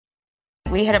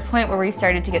We had a point where we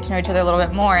started to get to know each other a little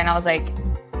bit more, and I was like,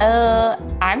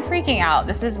 I'm freaking out.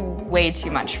 This is way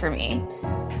too much for me.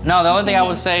 No, the only thing I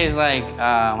would say is like,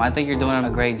 I think you're doing a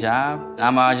great job.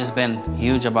 I've just been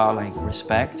huge about like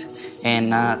respect and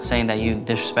not saying that you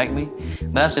disrespect me.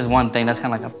 But that's just one thing. That's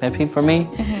kind of like a pet peeve for me.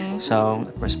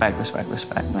 So respect.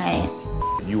 Right.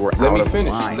 You were Let out me of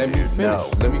finish. line. Let me finish. No.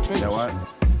 Let me finish. You know what?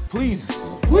 Please.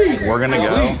 We're gonna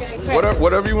go. Please.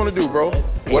 Whatever you want to do, bro.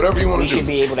 Whatever you want We to do. should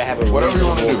be able to have a Whatever you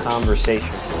wanna reasonable do. conversation.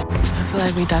 I feel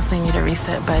like we definitely need a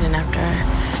reset button after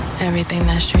everything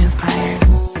that's transpired.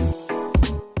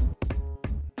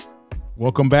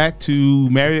 Welcome back to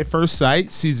Married at First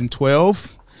Sight, Season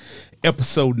 12,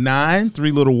 Episode 9,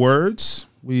 Three Little Words.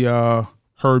 We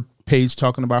heard Paige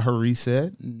talking about her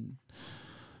reset and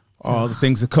all the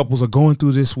things that couples are going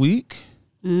through this week.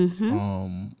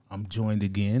 I'm joined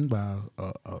again by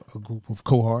a group of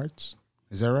cohorts.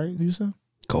 Is that right, Lisa?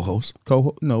 Co-host.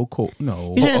 No. You're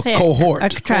trying to say cohort. I'm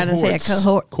trying to say a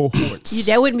cohort. Cohorts.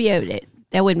 That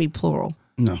wouldn't be plural.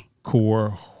 No,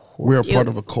 Cohort. we're a part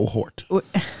of a cohort.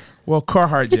 Well,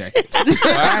 Carhartt jacket. All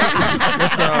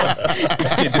right.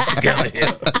 Let's get this together here.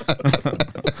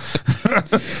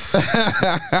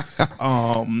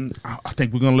 I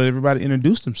think we're gonna let everybody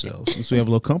introduce themselves since we have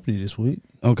a little company this week.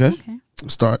 Okay.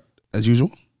 Start as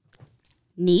usual.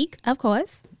 Neek, of course.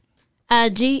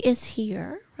 G is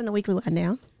here from the Weekly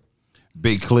Rundown.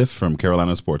 Big Cliff from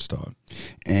Carolina Sports Talk.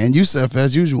 And Yusef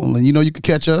as usual. And you know you can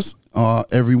catch us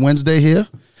every Wednesday here.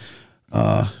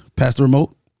 Past the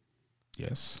remote.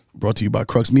 Yes. Brought to you by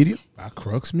Crux Media. By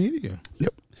Crux Media.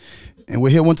 Yep. And we're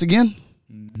here once again.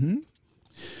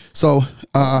 So,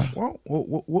 Well,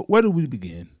 where do we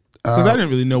begin? Because I didn't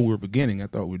really know we were beginning. I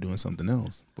thought we were doing something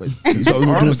else. But we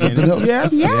were doing something else.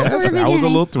 Yes. we're I was a beginning.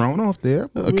 little thrown off there.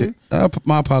 But okay.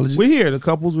 My apologies. We're here. The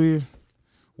couples. We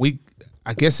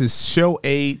I guess it's show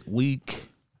 8 week.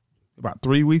 About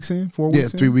 3 weeks in. 4 weeks. Yeah,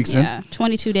 3 weeks in. Yeah,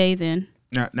 22 days in.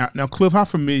 Now, Cliff, how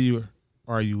familiar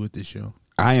are you with this show?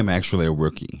 I am actually a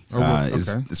rookie.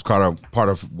 Okay. It's part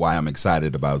of why I'm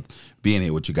excited about being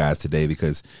here with you guys today,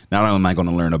 because not only am I going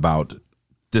to learn about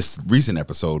this recent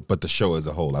episode, but the show as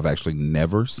a whole. I've actually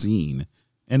never seen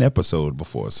an episode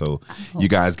before. So you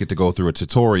guys get to go through a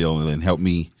tutorial and help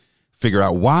me figure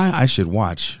out why I should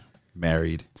watch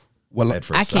Married Well, at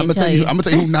First I Sight. can't I'm gonna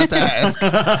tell you who not to ask.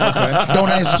 Don't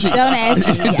ask G. Don't ask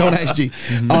G, yeah. Don't ask G.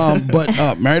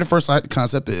 But Married at First Sight, the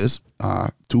concept is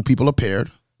two people are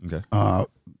paired Okay.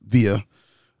 via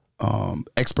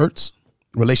experts,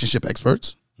 relationship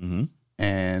experts,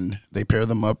 and they pair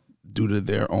them up due to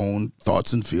their own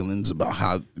thoughts and feelings about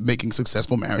how making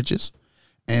successful marriages.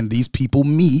 And these people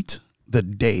meet the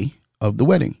day of the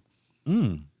wedding,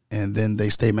 and then they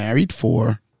stay married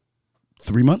for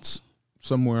 3 months.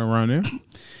 Somewhere around there.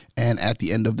 And at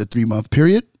the end of the 3-month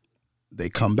period, they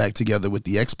come back together with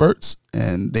the experts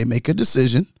and they make a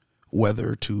decision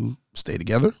whether to stay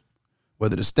together,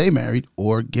 whether to stay married,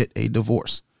 or get a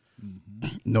divorce.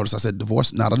 Notice I said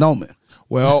divorce, not annulment.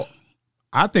 Well,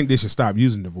 I think they should stop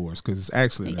using divorce because it's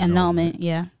actually an Annulment,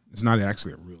 yeah. It's not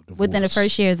actually a real divorce. Within the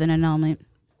first year is an annulment.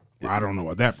 I don't know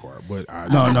about that part, but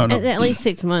No. At least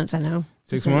 6 months, I know.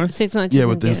 6 months? 6 months. Yeah, you can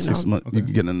within get an 6 annulment. months, you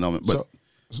can get an annulment. But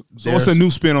So it's a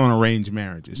new spin on arranged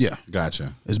marriages. yeah,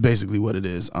 Gotcha. it's basically what it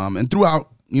is. And throughout,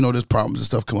 there's problems and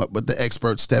stuff come up, but the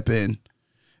experts step in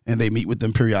and they meet with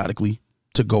them periodically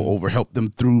to go over, help them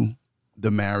through the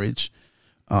marriage.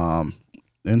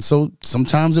 And so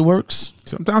sometimes it works.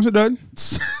 Sometimes it doesn't.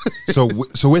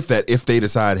 So with that, if they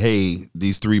decide, hey,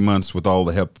 these 3 months with all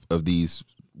the help of these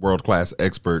world-class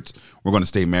experts, we're going to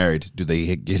stay married, do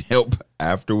they get help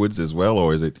afterwards as well,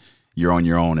 or is it you're on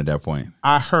your own at that point?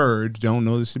 I heard, don't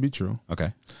know this to be true,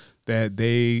 Okay. that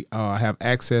they have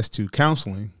access to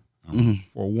counseling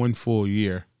for 1 full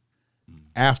year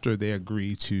after they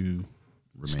agree to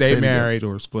stay together. married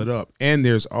or split up. And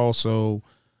there's also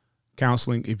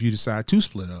counseling if you decide to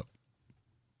split up.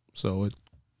 So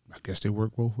I guess they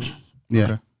work both ways. Yeah.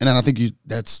 Okay. And then I think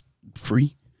that's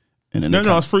free. And then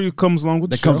No, it's free. It comes along with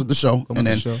the that show. comes with the show. Comes And with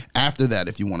then the show. after that,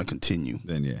 if you want to continue,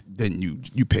 Then yeah. then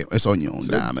you pay. It's on your own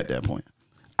dime at that point.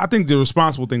 I think the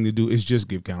responsible thing to do is just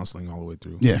give counseling all the way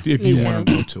through. Yeah. If Me you want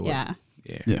to too. go to it. Yeah.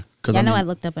 Yeah. Yeah. Because Yeah, I know I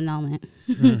looked up annulment.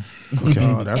 okay.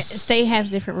 Oh, that's State has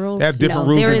different rules. they have different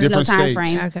No, rules there in is no different time states.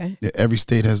 frame. Okay. Yeah, every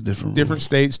state has different rules. Different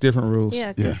states, different rules.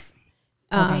 Yeah. Yeah. 'cause,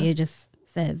 Okay, it just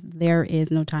says there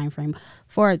is no time frame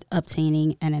for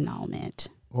obtaining an annulment.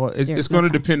 Well, There's it's no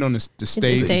going to time. depend on the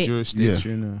state, state.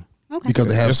 jurisdiction. Okay. Because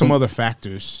they have There's some other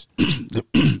factors.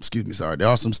 excuse me, sorry. There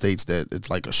are some states that it's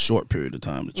like a short period of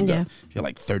time that you Yeah. got. You're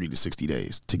like 30 to 60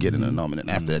 days to get an annulment. And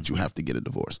after that, you have to get a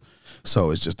divorce.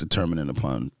 So it's just determining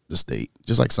upon the state.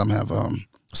 Just like some have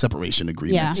separation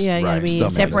agreements. Yeah, you gotta be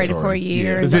Stuff like separated that. for a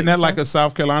year. Yeah. Isn't that like a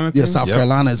South Carolina thing? Yeah, South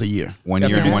Carolina is a year. 1 year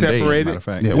Have to and be 1 day. As a separated? matter of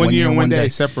fact. Yeah, One year and 1 day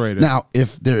separated. Now,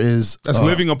 if there is That's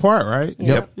living apart, right?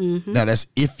 Yep. Now that's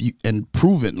if you and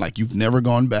proven like you've never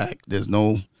gone back. There's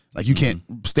no like you can't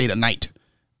stay the night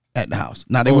at the house.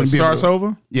 Now they Oh, it wouldn't be able starts to,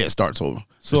 over? Yeah, it starts over.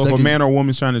 So The if a second- man or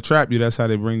woman's trying to trap you, that's how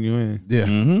they bring you in. yeah,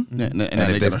 and then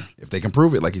if they can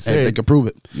prove it, like you if said, they can prove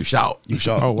it, you shout. you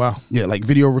shout. Oh, wow. Yeah, like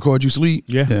video record you sleep.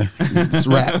 Yeah. It's a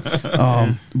wrap.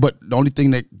 But the only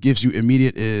thing that gives you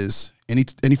immediate is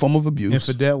any form of abuse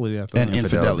Infidelity, I thought. and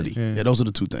infidelity. Yeah. Yeah, those are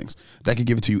the two things that can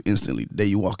give it to you instantly. The day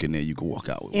you walk in there, you can walk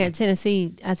out with Yeah, in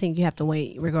Tennessee, I think you have to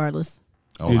wait regardless.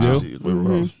 Oh, You wow.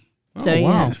 do? So Oh,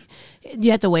 wow.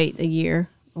 you have to wait a year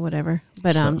or whatever.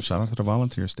 But Shout out to the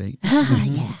volunteer state.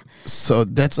 So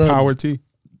that's a Power T.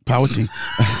 power team.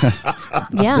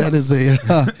 yeah, That is a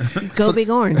go big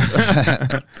orange.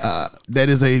 that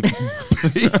is a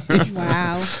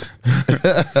Wow.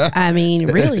 I mean,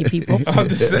 really, people. I'm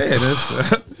just saying.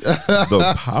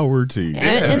 The power team.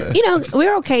 And, you know,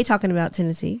 we're okay talking about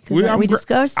Tennessee because I'm we gr-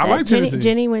 discussed I that. like Tennessee.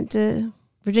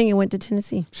 Virginia went to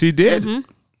Tennessee. She did.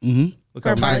 Mm-hmm. Look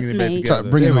how Her bringing it back bridesmaid. together.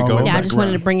 Bring it There we all go. the way Yeah, I back just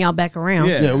wanted around. to bring y'all back around.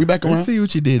 Yeah. Yeah, we back Let's around. see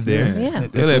what you did there. Yeah.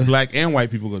 They let black and white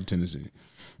people go to Tennessee.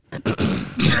 They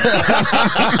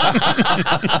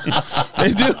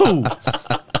do.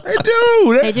 They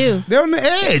do. They do. They're on the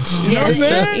edge. You know what I'm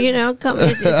saying? You know, it's Shout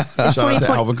out to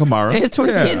 2020. Alvin Kamara. It's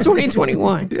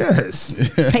 2021. Yes.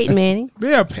 Peyton Manning.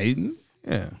 Yeah, Peyton.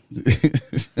 Yeah.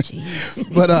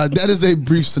 But that is a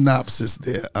brief synopsis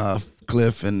there,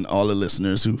 Cliff, and all the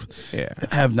listeners who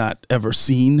have not ever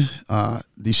seen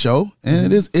the show,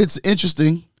 and it's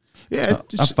interesting. Yeah,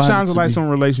 it I find shines it a to light be- on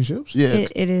relationships. Yeah,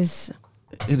 It is.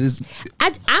 it is.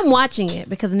 I'm watching it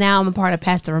because now I'm a part of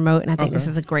Pass the Remote, and I think this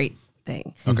is a great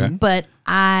thing. Okay. But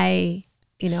as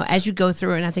you go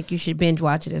through it, and I think you should binge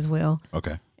watch it as well.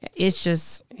 Okay. It's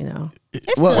just,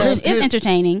 It's Well, good. it's- It's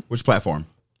entertaining. Which platform?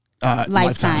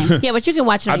 Lifetime. yeah, but you can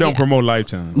watch it. I don't promote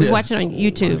Lifetime. We watch it on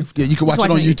YouTube. Yeah, you can watch it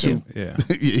on YouTube. Yeah.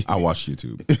 Yeah, I watch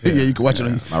YouTube. yeah, you can watch it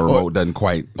on. My remote doesn't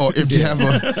quite. Or if you have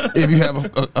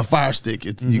a Fire Stick,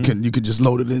 you can just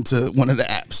load it into one of the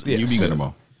apps. Yeah, You be good.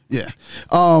 Cinema. Yeah.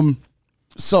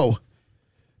 So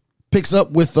picks up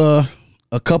with a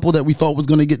couple that we thought was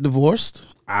going to get divorced,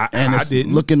 and it's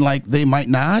didn't. looking like they might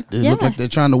not. It look Yeah. like they're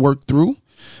trying to work through.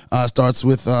 Starts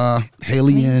with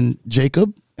Haley and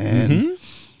Jacob, and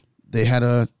they had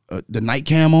the night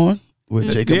cam on where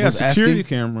Jacob Yeah, was security asking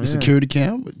camera, the yeah. security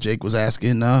cam. Jake was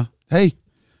asking, "Hey,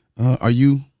 are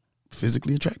you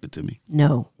physically attracted to me?"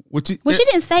 No. Well, she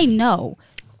didn't say no.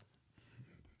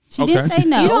 She didn't Okay. say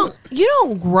no. You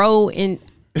don't grow in.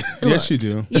 Yes, you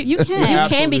do. You can. You can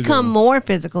Absolutely become do. more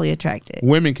physically attracted.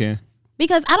 Women can.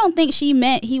 Because I don't think she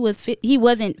meant he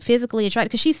wasn't physically attracted.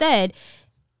 Because she said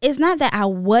it's not that I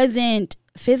wasn't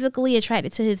physically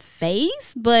attracted to his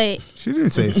face, but She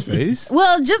didn't say his face.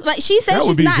 well, just like she said, That she's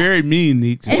would be not. very mean,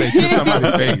 Neek, to say to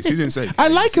somebody's face. He didn't say. I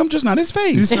like him, just not his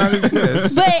face. It's not his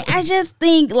face. But I just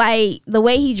think like the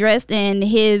way he dressed and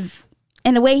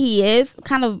the way he is,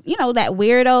 kind of that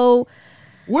weirdo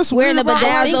What's wearing the weird about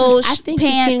bedazzled I think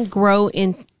pants. you can grow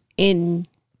in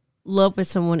love with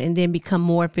someone and then become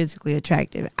more physically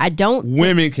attractive. I don't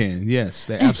women can? Yes,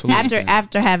 they absolutely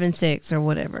after having sex or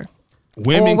whatever.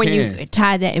 Women or when can. you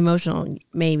tie that emotional,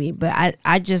 maybe. But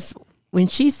I just when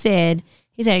he said,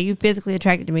 "Are you physically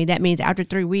attracted to me?" That means after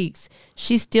 3 weeks,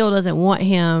 she still doesn't want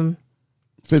him.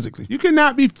 Physically, You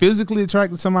cannot be physically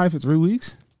attracted to somebody for 3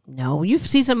 weeks. No, you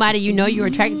see somebody, you're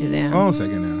attracted to them. Hold on a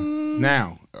second now.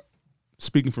 Now,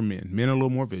 speaking for men are a little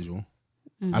more visual.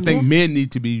 I think men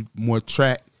need to be more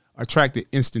attracted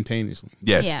instantaneously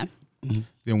Yes. Yeah.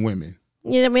 than women.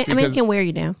 Yeah, I mean, it Because- can wear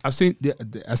you down. I've seen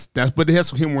that's but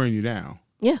that's him wearing you down.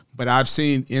 Yeah. But I've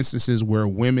seen instances where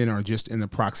women are just in the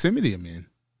proximity of men,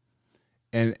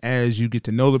 and as you get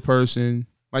to know the person,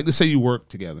 like let's say you work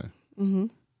together,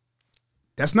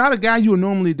 that's not a guy you would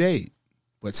normally date.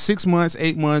 But 6 months,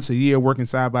 8 months, a year working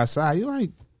side by side, you're like,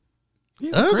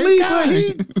 he's ugly, but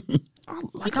I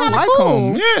like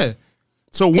cool. him. Yeah.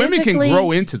 So women can Physically-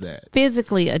 grow into that.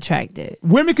 Physically attracted.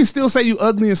 Women can still say you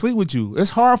ugly and sleep with you. It's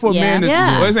hard for a Yeah. man.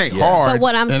 Yeah. It ain't hard. But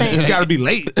what I'm saying, It's got to be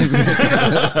late.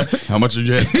 How much did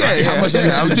you? How much you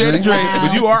had to drink? Wow.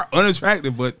 But you are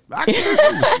unattractive. But I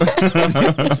can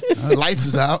lights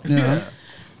is out. Yeah,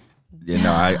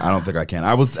 no, I don't think I can.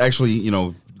 I was actually,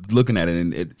 looking at it,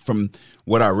 and from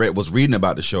what I was reading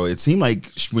about the show, it seemed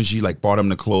like when she like bought him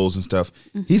the clothes and stuff,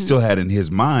 he still had in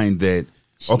his mind that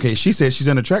okay, she said she's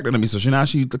unattracted to me, so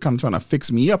she's kind of trying to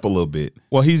fix me up a little bit.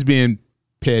 Well, he's being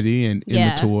petty and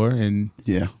immature and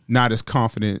not as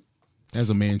confident as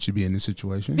a man should be in this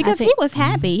situation. Because he was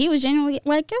happy. He was genuinely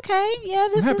like, okay, yeah,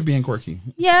 I'm happy being quirky.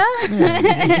 Yeah. But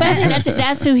I think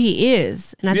that's who he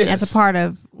is. And I think that's a part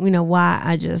of, why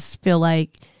I just feel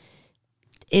like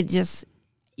it just,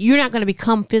 you're not going to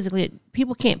become physically,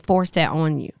 people can't force that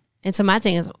on you. And so my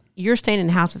thing is, you're staying in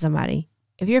the house with somebody.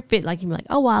 If you're fit, like, you're like,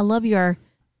 oh, well, I love your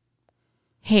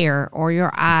hair or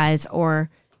your eyes or,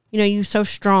 you're so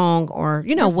strong or,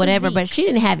 whatever. Physique. But she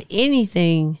didn't have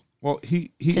anything. Well, he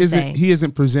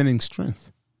isn't presenting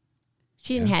strength.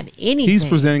 She didn't have anything. He's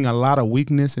presenting a lot of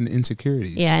weakness and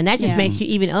insecurities. Yeah, and that just makes you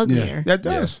even uglier. That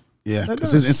does. Yeah,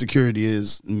 because his insecurity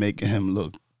is making him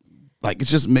look like it's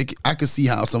just making. I could see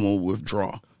how someone would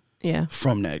withdraw. Yeah.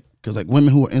 From that, because like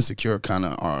women who are insecure kind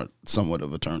of are somewhat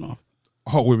of a turnoff.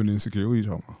 Oh, women insecure. What are you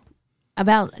talking about?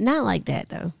 About not like that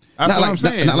though. That's what I'm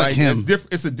saying. Not like him.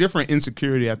 It's a different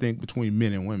insecurity, I think, between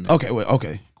men and women. Okay. Well,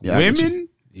 okay. Yeah, women,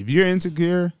 if you're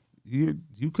insecure, you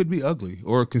could be ugly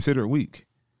or considered weak.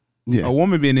 Yeah. A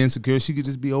woman being insecure, she could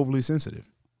just be overly sensitive.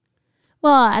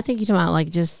 Well, I think you're talking about like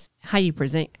just how you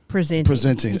presenting.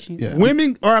 Yeah.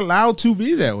 Women are allowed to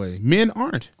be that way. Men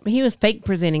aren't. He was fake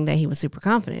presenting that he was super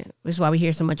confident, which is why we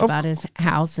hear so much about his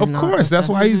house. And of course, that's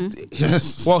why he's.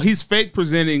 Yes. Well, he's fake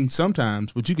presenting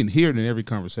sometimes, but you can hear it in every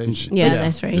conversation. Yeah,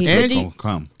 that's right.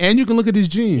 And you can look at his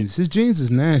jeans. His jeans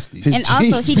is nasty. And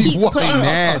also, he keeps putting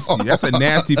nasty. That's a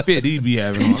nasty fit he'd be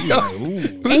having.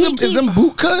 On. Like, is them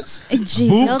boot cuts?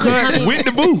 Boot cuts with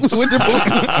the boots. With the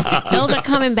boots. Those are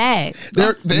coming back. They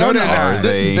are not.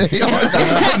 They are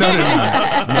not. No, they're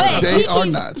not. But they are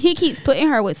not. He keeps putting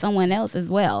her with someone else as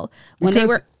well. When they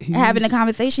were having a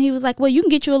conversation, he was like, well, you can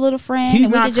get you a little friend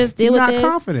and we can just deal with it. He's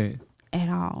not confident. At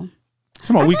all.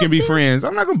 Come on, we can be friends.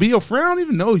 I'm not going to be your friend. I don't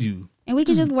even know you. And we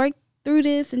can just work through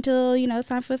this until, it's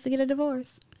time for us to get a divorce.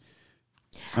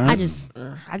 I just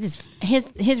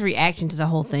his reaction to the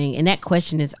whole thing, and that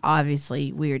question is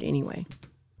obviously weird anyway.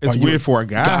 It's weird for a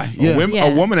guy. Yeah.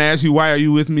 A woman asks you, why are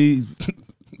you with me?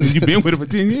 You've been with her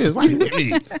for 10 years. Why are you with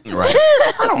me? Right.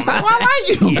 I don't know. I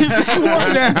like you.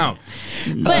 Calm down.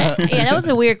 But yeah, that was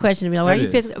a weird question to me. Like, why are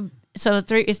you physically? So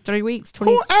it's 3 weeks.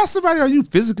 20. Who asked somebody, are you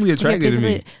physically attracted to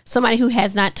me? Somebody who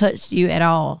has not touched you at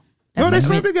all. No, they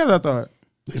slept together, I thought.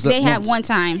 They had one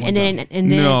time. And then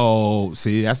no,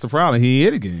 see, that's the problem. He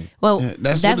hit again. Well,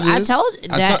 that's what it I is. told you.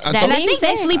 I think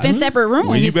they sleep in separate rooms.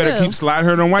 Well, you better keep sliding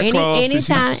her on white claws.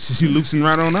 Anytime she loosen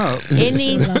right on up.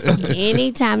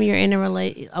 Anytime you're in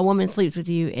a woman sleeps with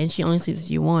you and she only sleeps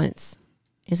with you once,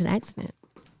 it's an accident.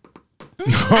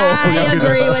 I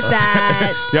agree with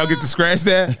that. Y'all get to scratch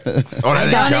that? Oh, that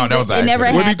didn't count. That was it never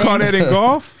accident. What do you call that in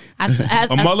golf?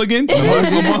 A mulligan?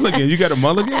 A mulligan. You got a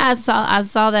mulligan? I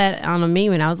saw that on a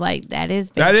meme and I was like, that's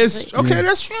true.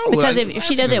 That's true. Because if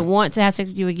she doesn't want to have sex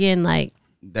with you again, like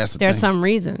there's some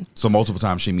reason. So multiple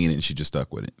times she mean it and she just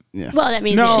stuck with it. Yeah. Well, that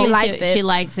means No. she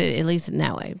likes it at least in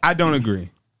that way. I don't agree.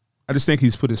 I just think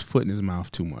he's put his foot in his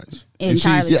mouth too much.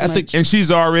 Entirely too much. And she's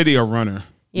already a runner.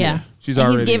 Yeah. She's and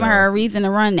already he's giving her a reason to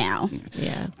run now.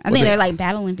 Yeah. I think they're like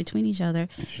battling between each other.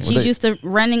 She's used to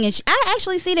running, and I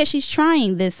actually see that she's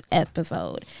trying this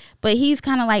episode, but he's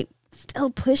kind of like still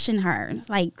pushing her. It's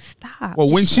like, stop. Well,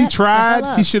 when Just she shut the hell tried,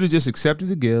 up. he should have just accepted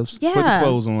the gifts, put the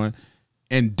clothes on,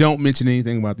 and don't mention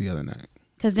anything about the other night.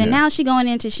 Because then now she going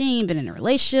into, she ain't been in a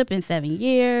relationship in 7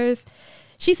 years.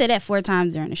 She said that 4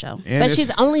 times during the show. And But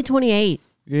she's only 28.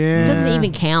 Yeah. It doesn't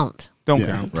even count. Don't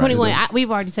count. 21. We've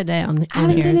already said that on I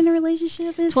haven't here. been in a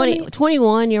relationship in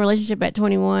 21, your relationship at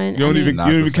 21. You don't even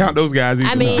count those guys either.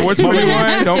 I mean-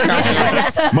 421, don't count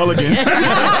them. Mulligan. Don't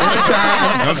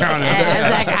count them.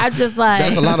 Exactly. I'm just like.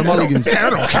 That's a lot of mulligans.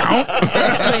 That don't count.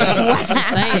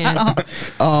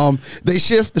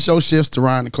 The show shifts to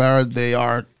Ryan and Clara. They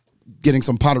are getting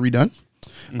some pottery done.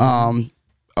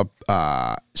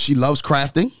 She loves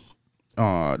crafting.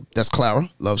 That's Clara,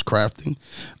 loves crafting.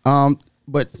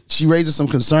 But she raises some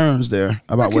concerns there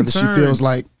about whether she feels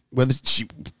like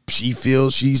she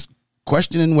feels she's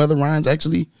questioning whether Ryan's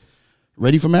actually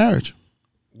ready for marriage.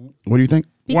 What do you think?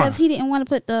 Because he didn't want to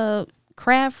put the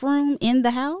craft room in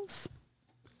the house.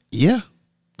 Yeah.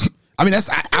 I mean,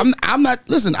 I'm not,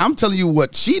 listen, I'm telling you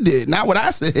what she did, not what I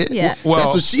said. Yeah. Well,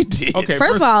 that's what she did. Okay.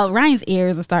 First of all, Ryan's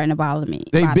ears are starting to bother me.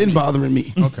 They've been bothering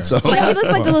me. Okay. So, Like, he looks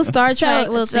like a little Star Trek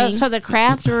little thing. So the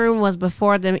craft room was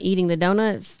before them eating the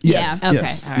donuts? yes, Yeah. Okay.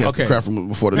 yes, All right. yes, Okay. the craft room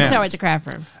before the Let's night. start with the craft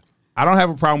room. I don't have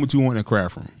a problem with you wanting a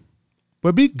craft room.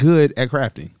 but be good at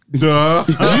crafting. Duh.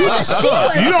 You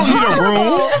don't need a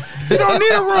room. You don't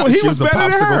need a room. He She was was a better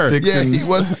than popsicle her. stick. Yeah, he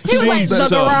was. He He went to the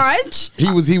garage.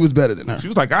 He was better than her. She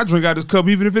was like, I drink out this cup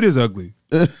even if it is ugly.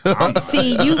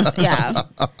 See you. Yeah.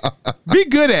 Be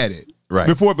good at it. Right.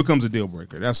 Before it becomes a deal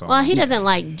breaker. That's all. Well, he doesn't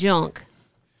like junk,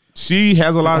 She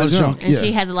has a lot of junk. and Yeah.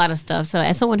 she has a lot of stuff. So,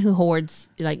 as someone who hoards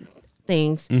like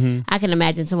things, I can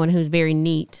imagine someone who's very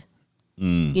neat.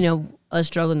 You know, us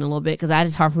struggling a little bit because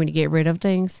it's hard for me to get rid of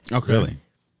things. Okay. Really?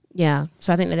 Yeah,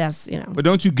 so I think that's But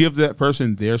don't you give that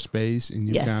person their space and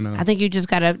you yes. kind of I think you just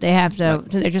gotta. They have to.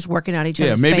 They're just working out each yeah,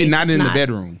 other's maybe space. not It's in the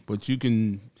bedroom, but you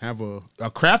can have a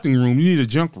crafting room. You need a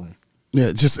junk room.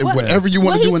 Yeah, just whatever you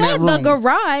want Well, to he do in that said room. the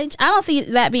garage. I don't see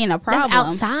that being a problem.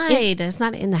 That's outside. It's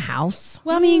not in the house.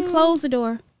 Well, I mean, close the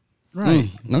door. Right.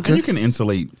 Okay. And you can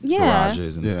insulate Yeah.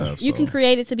 garages and Yeah. stuff. You so. can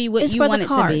create it to be what It's you for the want it to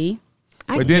cars. be.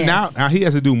 But then now he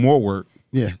has to do more work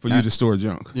Yeah. for you to store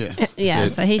junk. Yeah. Yeah,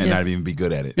 so he and just not even be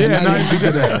good at it. Yeah, not even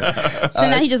good at it. So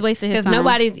now he just wasted his because time.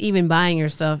 nobody's even buying your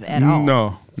stuff at all.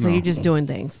 No. So you're just doing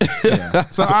things.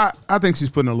 So I think she's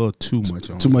putting a little too much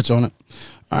on. Too much on it.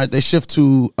 All right, they shift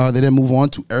to. They then move on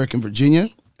to Eric in Virginia.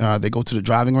 They go to the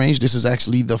driving range. This is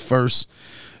actually the first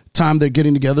time they're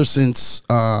getting together since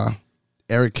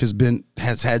Eric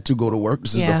has had to go to work.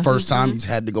 This is Yeah. the first time he's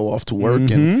had to go off to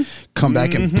work and come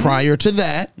back. And prior to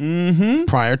that,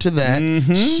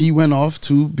 she went off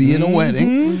to be in a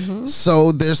wedding.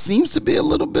 So there seems to be a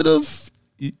little bit of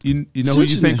You know who you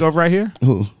Switching think it. of right here?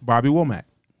 Who? Bobby Womack.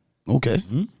 Okay.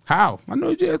 How? I know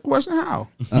you had a question. How?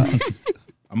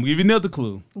 I'm gonna give you another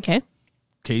clue. Okay.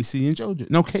 KC and JoJo.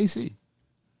 No, KC.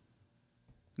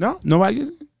 No, nobody gets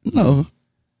it. No.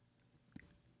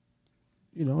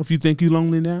 You know, if you think you're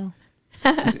lonely now,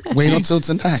 Wait until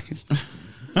tonight.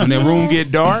 when that room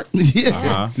get dark.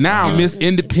 Yeah. Now I'm Miss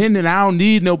Independent. I don't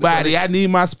need nobody. I need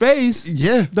my space.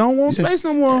 Yeah. Don't want space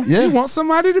no more. Yeah. She wants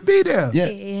somebody to be there. Yeah.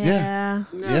 Yeah.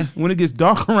 Yeah. When it gets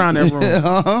dark around that room.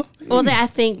 Uh-huh. Well, I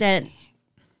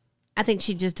think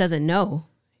she just doesn't know.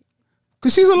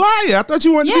 Cause she's a liar. I thought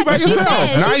you wanted to be by 'cause she yourself.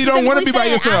 said- Now she you don't want to be by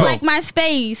specifically said, yourself. I like my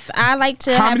space. I like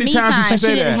to How have many me times did time. she say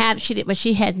She didn't that? have. She did, but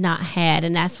she had not had,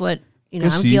 and that's what I'm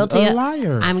She's guilty. a of.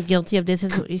 liar. I'm guilty of this.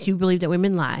 Is you believe that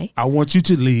women lie? I want you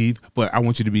to leave, but I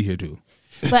want you to be here too.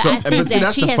 But I but think see, that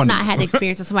that's she the has funny- not had the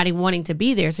experience of somebody wanting to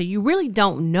be there, so you really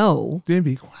don't know. Then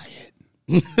be quiet.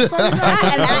 And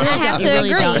I have You to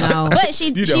really agree. don't know. But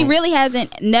she don't. really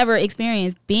hasn't never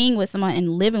experienced being with someone and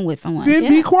living with someone. Then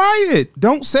be quiet.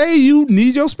 Don't say you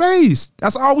need your space.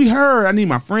 That's all we heard. I need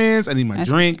my friends. I need my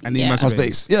drink. I need my yeah. space.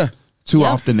 Space. Yeah. Too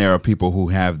often there are people who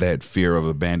have that fear of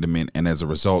abandonment, and as a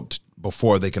result,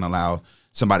 before they can allow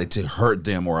somebody to hurt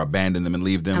them or abandon them and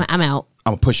leave them, I'm out.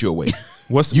 I'm gonna push you away.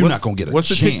 You're not gonna get a What's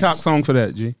the chance. TikTok song for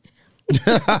that, G? What's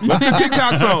the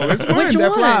TikTok song? It's one Which that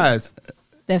one? flies.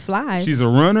 That flies. She's a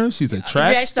runner. She's a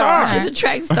track star. She's a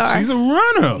track star. She's a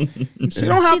runner. She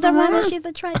don't have She's to a runner. run. She's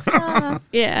a track star.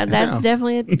 Yeah, that's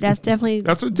definitely That's a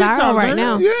viral TikTok right man.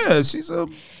 now. Yeah, she's a.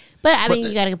 But I mean,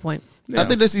 you got a good point. I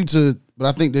think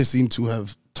they seem to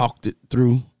have talked it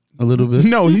through a little bit.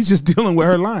 No, he's just dealing with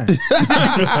her line.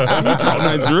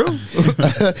 Talking Drew.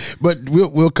 But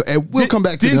we'll come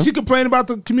back to Didn't them. she complain about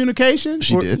the communication?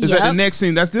 She Or did. Is that the Yep. next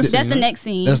scene? That's this That's scene. the right? next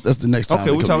scene. That's the next time.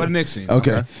 Okay, we we'll come talk about in. the next scene.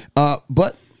 Okay. Okay.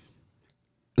 But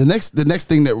the next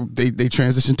thing that they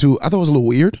transitioned to, I thought was a little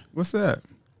weird. What's that?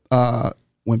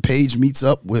 When Paige meets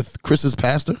up with Chris's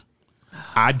pastor.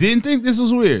 I didn't think this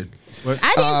was weird. But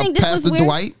I didn't think this Pastor was weird.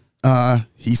 Dwight,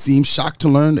 he seems shocked to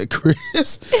learn that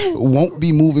Chris won't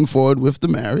be moving forward with the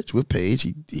marriage with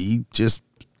Paige. He just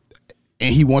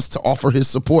and he wants to offer his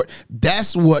support.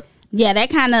 That's what Yeah, that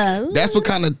kind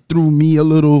of threw me a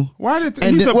little. why did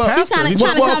And he's then- a well, pastor? He He's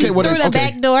trying to a- come through the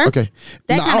back door. Okay,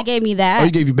 That No, kind of gave me that. Oh,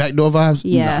 he gave you backdoor vibes.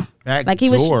 Yeah. No. back Like he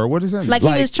was- door. What does that mean? Like, he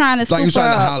was trying to he was scoop trying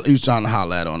her to up. holler, he was trying to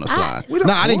holler at her on the side. we don't-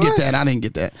 No, I didn't what? get that. I didn't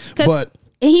get that. 'Cause But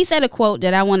he said a quote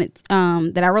that I wanted,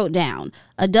 that I wrote down.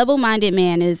 A double-minded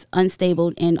man is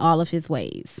unstable in all of his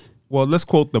ways. Well, let's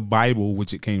quote the Bible,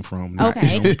 which it came from. not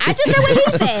Okay, him. I just said what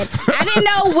he said. I didn't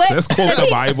know what. Let's quote the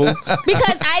Bible.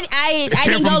 Because I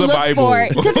came didn't from go the look Bible. for it.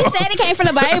 Because he said it came from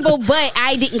the Bible, but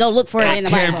I didn't go look for it in the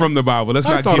Came Bible. from the Bible. Let's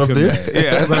I not thought give of him this. that.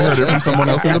 Yeah, As I heard it from someone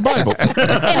else in the Bible. And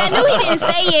I knew he didn't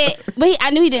say it, but I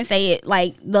knew he didn't say it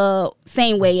like the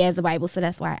same way as the Bible, so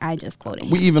that's why I just quoted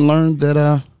him. we even learned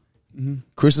that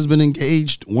Chris has been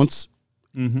engaged once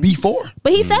before.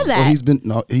 But he said So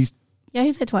that. Yeah,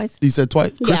 he said twice. He said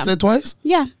twice. Chris Yeah. said twice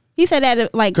Yeah. He said that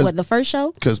at, like, 'Cause- what, the first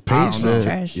show? because Paige said,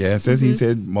 Trash. Yeah, it says he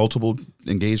said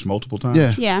engaged multiple times.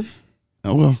 "Yeah." Yeah.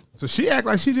 Oh well, So she act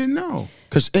like she didn't know.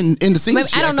 because in the scene, Maybe,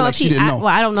 she I don't acted know like if she he. didn't know. Well,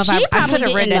 I don't know if She I probably could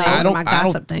have read didn't that know. over my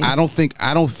gossip things. I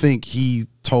don't think he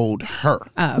told her.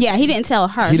 Yeah, he didn't tell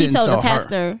her. He He didn't told tell the her.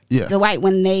 pastor, Yeah. Dwight,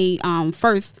 when they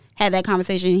first had that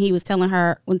conversation. He was telling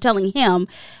him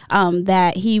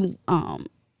that he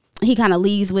kind of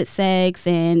leads with sex,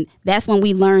 and that's when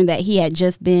we learned that he had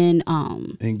just been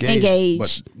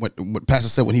engaged. But what Pastor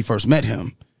said when he first met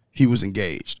him, he was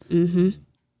engaged. Mm-hmm.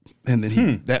 And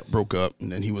then that broke up,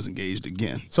 and then he was engaged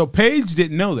again. So Paige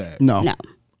didn't know that. No.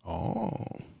 Oh.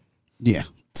 Yeah.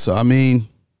 So I mean,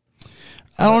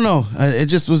 I don't know. It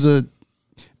just was and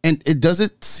it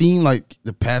doesn't seem like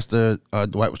the pastor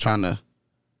Dwight was trying to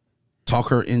talk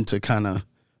her into kind of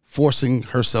forcing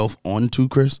herself onto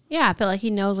Chris. Yeah, I feel like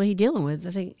he knows what he's dealing with.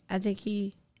 I think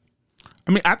he.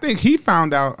 I think he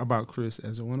found out about Chris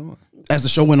as it went on. As the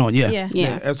show went on, Yeah.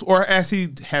 As he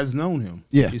has known him.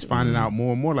 Yeah. He's finding out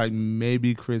more and more like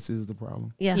maybe Chris is the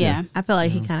problem. Yeah. Yeah. I feel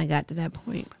like he kind of got to that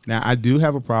point. Now, I do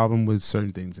have a problem with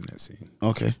certain things in that scene.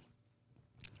 Okay.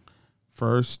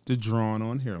 First, the drawing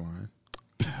on hairline.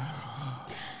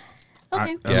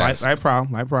 Okay. Light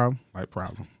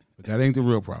problem. But that ain't the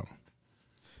real problem.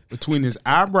 Between his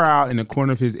eyebrow and the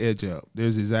corner of his edge up,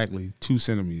 there's exactly 2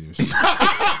 centimeters.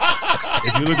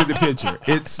 If you look at the picture,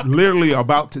 it's literally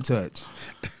about to touch.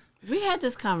 We had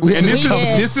this conversation. And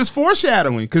this is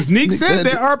foreshadowing because Nick said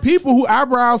there are people who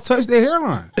eyebrows touch their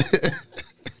hairline.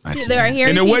 There are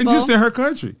hairy And it people. wasn't just in her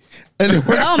country. And it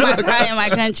Oh my God, in my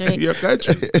country. Your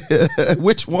country.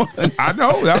 Which one? I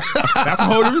know. That's a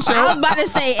whole different show. I was about to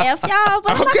say F y'all,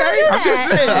 but Okay, I'm just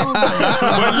saying.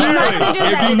 But literally, do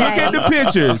that if you look today. at the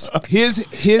pictures,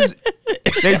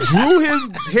 they drew his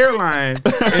hairline,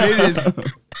 and it is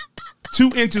 2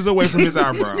 inches away from his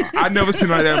eyebrow. I've never seen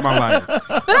like that in my life. But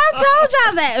I told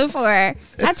y'all that before.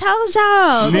 I told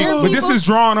y'all. There are But this people- is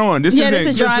drawn on. This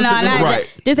is drawn on.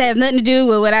 This has nothing to do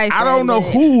with what I said. I don't know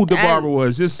but who the I- barber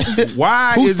was. Just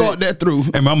why Who is thought it? that through?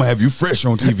 And I'm gonna have you fresh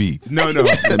on TV. No. Let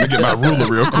me get my ruler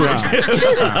real quick.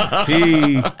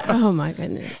 Oh my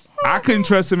goodness. I couldn't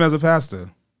trust him as a pastor.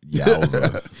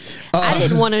 Yowza. I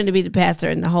didn't want him to be the pastor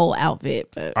in the whole outfit,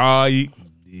 but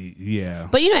Yeah.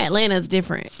 but you know Atlanta's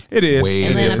different. It is. Way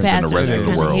Atlanta different than the pastors rest are of the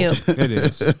kind of world. hip. It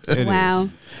is. It is. Wow.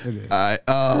 It is. All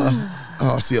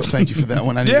right. CL, thank you for that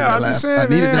one. I needed Yeah, that I'm laugh. just saying, I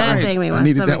needed man. that That one. thing made I my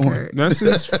needed that stomach one. hurt. This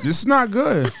is not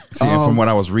good. See, and from what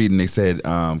I was reading, they said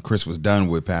Chris was done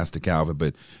with Pastor Calvin,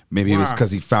 but maybe it was Why? because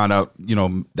he found out,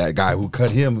 that guy who cut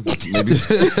him. Maybe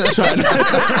trying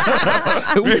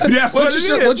to, Maybe that's what it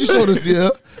is. What you showed us,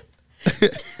 CL?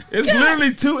 It's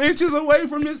literally 2 inches away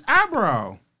from his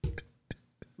eyebrow.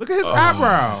 Look at his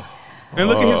eyebrow. And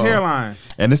look at his hairline.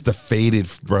 and it's the faded.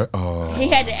 Oh, He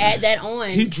had to add that on.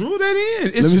 He drew that in.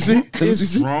 It's, Let me see. Let me It's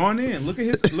see. drawn in. Look at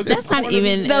his. Look That's at not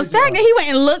even. The fact that he went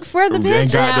and looked for the ain't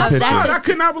picture. got the Yeah, picture. I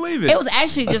could not believe it. It was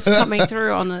actually just coming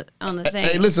through on the thing.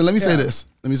 Hey, listen, let me say this.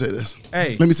 Let me say this.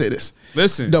 Hey. Let me say this.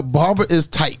 Listen. The barber is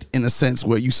tight in a sense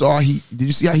where you saw did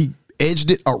you see how he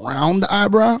edged it around the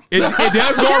eyebrow? It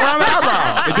does go around the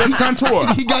eyebrow. It does contour.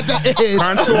 He got that edge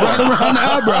Contour. right around the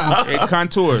eyebrow. It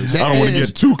contours. That I don't want to edge.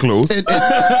 get too close.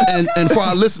 And for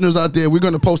our listeners out there, we're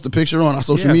going to post a picture on our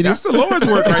social Yeah, media. that's the Lord's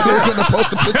work right We're there. going to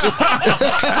post a picture.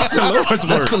 That's the Lord's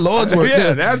work. That's the Lord's work.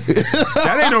 Yeah,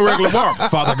 that ain't no regular barber.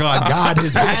 Father God, guide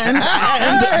his hands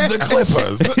and the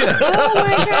clippers.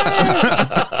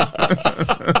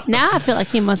 Now I feel like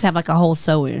he must have like a whole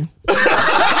sew-in.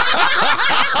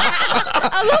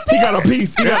 He got a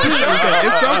piece. He got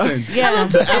It's something. Yeah,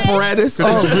 apparatus.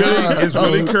 It's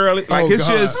really curly. Like it's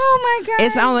God. just. Oh my God.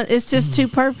 it's almost it's just too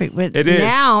perfect. But It is.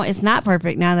 now it's not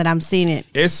perfect. Now that I'm seeing it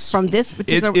It's from this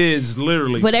particular. It is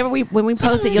literally. Whatever when we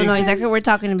post it, you'll know exactly what we're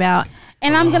talking about.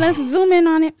 And I'm going to zoom in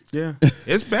on it. Yeah,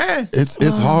 it's bad. It's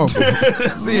horrible.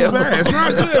 It's bad. It's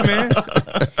not good, man.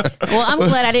 Well, I'm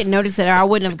glad I didn't notice it, or I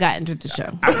wouldn't have gotten through the show.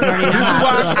 This is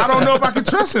why I don't know if I can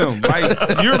trust him. Like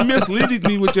you're misleading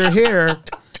me with your hair.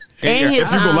 And his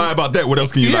If you gonna lie about that, what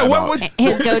else can you Yeah, lie what about? would?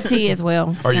 his goatee as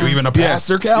well. Are you even a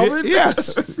pastor, Calvin?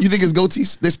 Yes. You think it's goatee?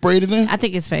 They sprayed it in? I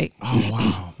think it's fake.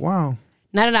 Wow.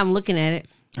 Now that I'm looking at it,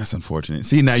 That's unfortunate.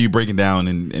 See, now you're breaking down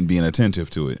and being attentive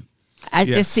to it. it's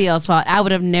Yes. CL's fault. I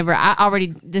would have never.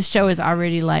 This show is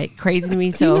already like crazy to me.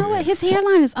 So You know what? His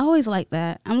hairline is always like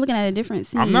that. I'm looking at a different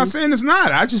scene. I'm not saying it's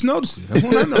not. I just noticed it. That's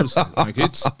what I noticed. Like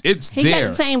it's he got there.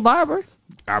 the same barber.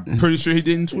 I'm pretty sure he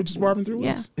didn't switch his barber in 3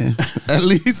 weeks. Yeah. At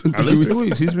least in At 3 least weeks. 3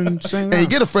 weeks. He's been saying. Hey, you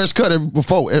that. get a fresh cut every time.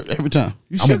 You I'm gonna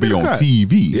should be get a on cut.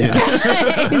 TV.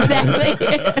 Exactly.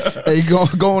 Hey,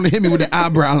 go on and hit me with the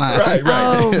eyebrow line. Right.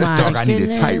 Oh my Dog, I need it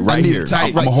goodness. tight right I need here. it tight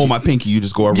I'm gonna right hold my pinky. You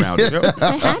just go around it.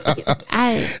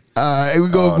 Hey, Hey, we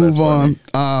go Oh, move that's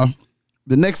on.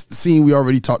 the next scene we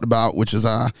already talked about, which is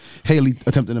Haley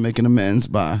attempting to make an amends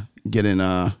by getting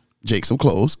Jake some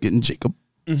clothes, getting Jacob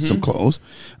some clothes.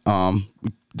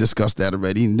 We discussed that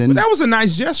already, and then But that was a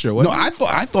nice gesture. Wasn't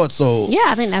I thought so. Yeah,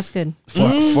 I think that's good.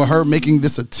 For her making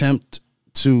this attempt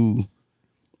to,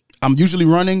 I'm usually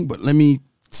running, but let me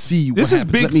see. This what is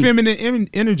happens. big Let me- feminine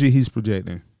energy he's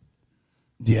projecting.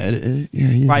 Yeah,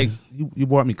 Like you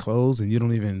bought me clothes and you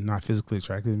don't even not physically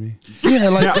attracted to me. Yeah,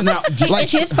 like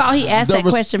It's his fault he asked the that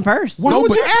res- question first. Why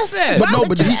would you ask that? But no,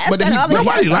 but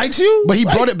Nobody likes you. But he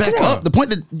brought it back up. The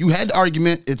point that you had the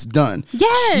argument, it's done.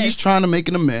 Yes. She's trying to make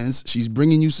an amends. She's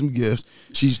bringing you some gifts.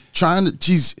 She's trying to.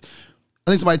 I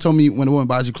think somebody told me when a woman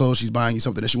buys you clothes, she's buying you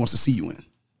something that she wants to see you in.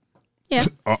 Yeah.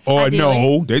 Or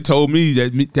Ideally. no, they told me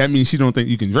that means she don't think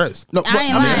you can dress. No, I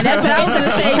ain't lying. That's what I was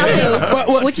gonna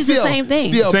say too. Which is the same thing.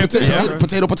 Same thing.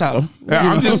 Potato.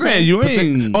 Yeah, I'm just saying you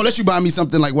ain't. Unless you buy me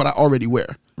something like what I already wear.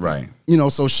 Right. You know,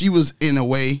 so she was in a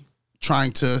way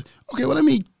trying to, okay, well, let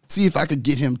me see if I could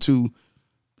get him to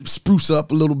spruce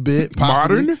up a little bit.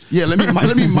 Possibly. Modern? Yeah, let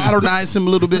me modernize him a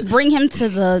little bit. Bring him to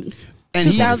the And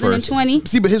he- 2020.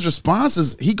 See, but his response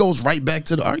is he goes right back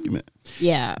to the argument.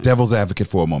 Yeah. Devil's advocate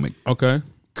for a moment. Okay.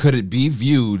 Could it be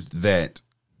viewed that,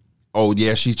 oh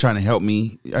yeah, she's trying to help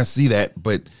me? I see that,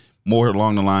 but more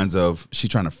along the lines of she's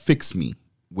trying to fix me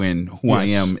when who I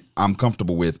Yes. am, I'm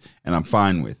comfortable with and I'm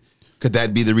fine with. Could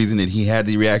that be the reason that he had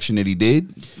the reaction that he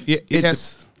did? Yeah,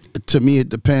 yes. To me, it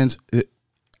depends.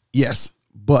 Yes,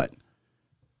 but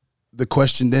the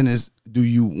question then is, do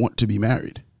you want to be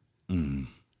married?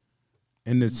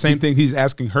 And the same thing he's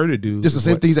asking her to do. Just the is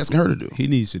same what thing he's asking her to do. he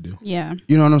needs to do. Yeah.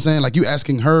 You know what I'm saying? Like you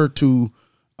asking her to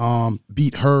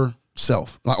beat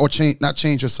herself, like, or not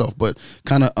change herself, but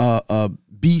kind of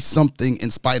be something in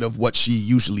spite of what she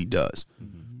usually does.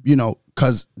 You know,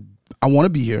 because I want to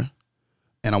be here,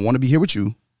 and I want to be here with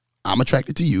you. I'm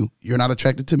attracted to you. You're not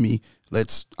attracted to me. I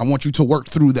want you to work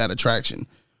through that attraction.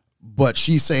 But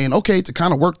she's saying, okay, to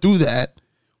kind of work through that,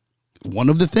 one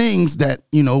of the things that,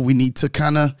 you know, we need to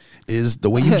kind of is the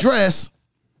way you dress.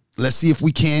 Let's see if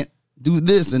we can't do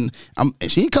this. And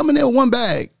she ain't coming there with one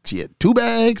bag. She had 2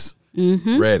 bags.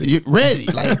 Ready. Ready.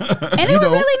 Like, And they were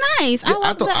really nice. I I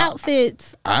love thought- the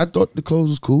outfits. I thought the clothes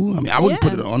was cool. I mean, I wouldn't Yeah.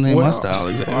 put it on in my style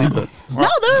exactly, but No,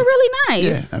 they were really nice.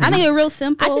 Yeah, I I think mean- they were real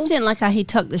simple. I just didn't like how he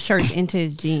tucked the shirt into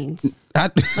his jeans.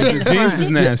 The jeans is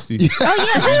nasty.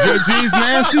 Oh Your jeans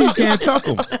nasty. You can't tuck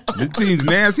them. The jeans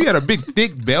nasty. He had a big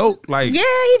thick belt. Like, yeah,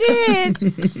 he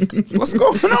did. what's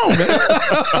going on,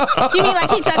 man? You mean like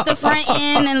he tucked the front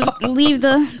in and leave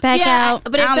the back out?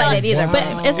 but it I don't felt like that either.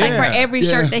 But it's like for Yeah. every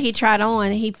Yeah. shirt that he tried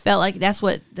on, he felt like that's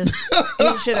what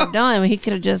he should have done. He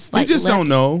could have just like You just left don't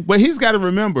know. But he's got to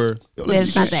remember, it.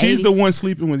 It's not the she's 80s. the one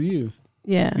sleeping with you.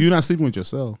 Yeah. You're not sleeping with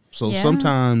yourself. So Yeah.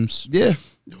 sometimes, yeah.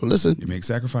 Yo, listen, You make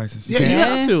sacrifices. yeah, you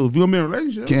have to. If you're in a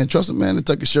relationship. can't trust a man to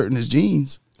tuck his shirt in his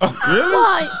jeans. Really?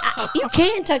 Well, you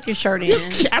can tuck your shirt in.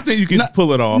 I think you can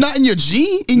pull it off. Not in your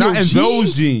jeans. In Not your in jeans.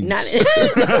 those jeans. Not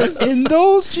In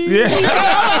those jeans. Yeah.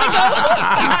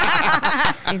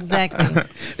 exactly.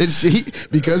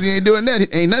 Because he ain't doing that,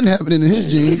 ain't nothing happening in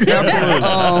his jeans.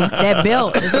 That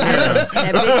belt. Is that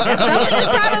big, Something is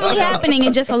probably happening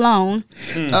and just alone.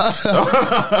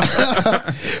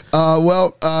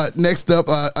 Next up,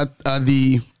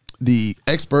 the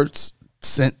experts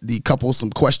sent the couple some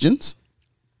questions.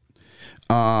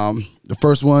 The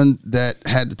first one that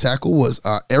had to tackle was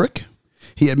Eric.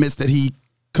 He admits that he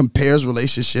compares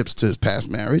relationships to his past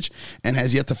marriage and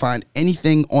has yet to find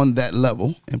anything on that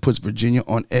level, and puts Virginia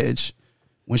on edge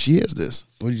when she hears this.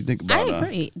 What do you think about I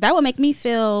agree. That would make me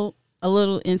feel a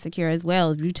little insecure as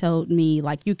well if you told me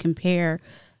like you compare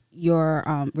your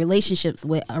relationships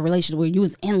with a relationship where you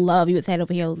was in love, you was head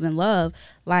over heels in love.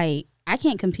 Like I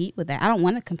can't compete with that. I don't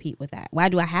want to compete with that. Why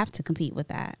do I have to compete with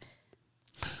that?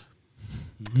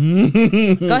 Go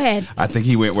ahead. I think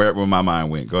he went where my mind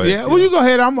went. Go ahead. Yeah, well, you go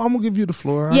ahead. I'm gonna give you the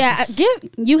floor. Yeah,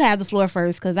 you have the floor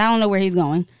first because I don't know where he's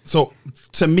going. So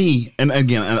to me, and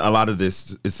again, a lot of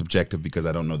this is subjective because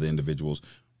I don't know the individuals,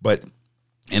 but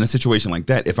in a situation like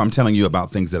that, if I'm telling you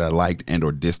about things that I liked and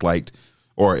or disliked,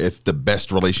 or if the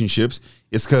best relationships,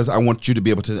 it's because I want you to be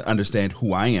able to understand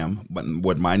who I am,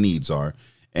 what my needs are,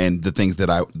 and the things that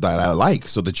I like,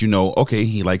 so that you know, okay,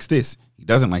 he likes this, he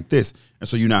doesn't like this, and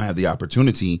so you now have the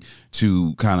opportunity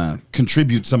to kind of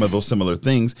contribute some of those similar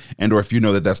things, and or if you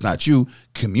know that that's not you,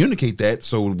 communicate that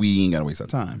so we ain't gotta waste our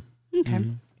time. Okay.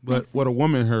 But what a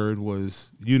woman heard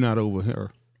was you not over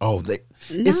her. Oh, it's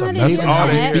I didn't amazing hear how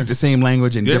they that. speak the same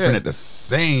language and Yeah. different at the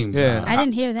same time. Yeah. I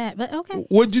didn't hear that, but okay.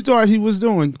 What you thought he was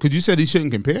doing? Because you said he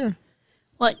shouldn't compare.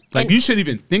 What? Like and you shouldn't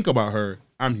even think about her.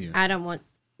 I'm here. I don't want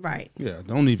Right. Yeah,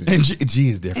 don't even. And G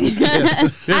is different.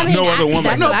 There's no other one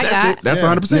like that's what that. I got. It. That's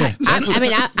 100%. I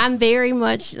mean, I'm very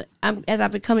much. As I'm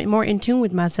becoming more in tune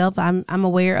with myself, I'm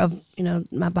aware of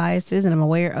my biases, and I'm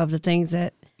aware of the things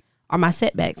that are my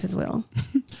setbacks as well.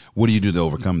 What do you do to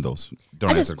overcome those?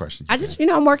 Don't answer the question.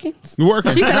 I'm working. You're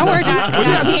working. She said I'm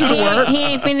working. He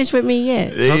ain't finished with me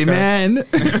yet. Amen.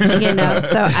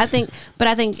 So I think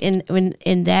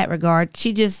in that regard,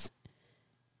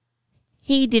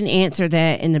 he didn't answer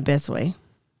that in the best way.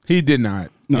 He did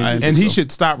not. No, I didn't and think he so.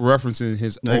 should stop referencing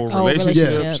his old Old relationships,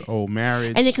 relationships. old marriage.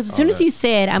 And then because as soon as he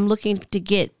said, I'm looking to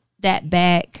get that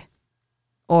back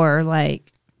or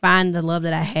like find the love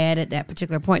that I had at that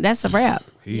particular point, that's a wrap.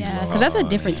 Yeah, because that's a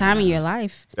different time in your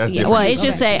life. That's Yeah, different. well, it's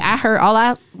just say I heard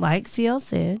like CL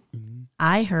said,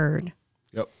 I heard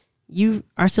Yep. you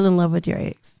are still in love with your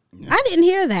ex. I didn't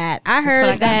hear that. I what I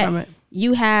heard got from that it.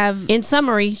 you have. In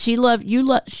summary, she loved you.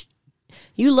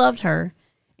 You loved her,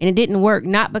 and it didn't work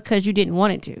not because you didn't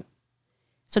want it to.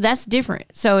 So that's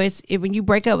different. So when you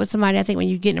break up with somebody, I think when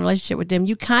you get in a relationship with them,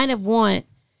 you kind of want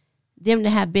them to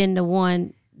have been the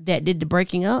one that did the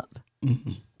breaking up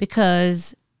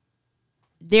because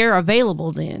they're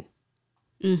available then.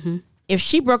 Mm-hmm. If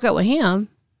she broke up with him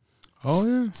Oh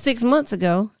yeah. 6 months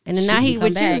ago, and then She now can he come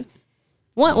with back. you.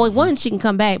 One, she can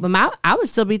come back, but I would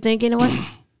still be thinking, what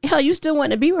hell, you still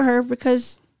want to be with her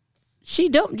because she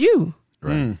dumped you.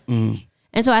 Right.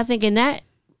 And so I think in that,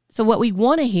 so what we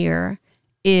want to hear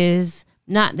is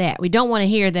not that. We don't want to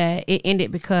hear that it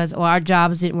ended because our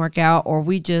jobs didn't work out, or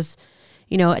we just,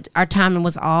 our timing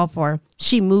was off, or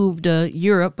she moved to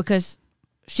Europe, because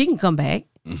she can come back.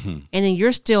 And then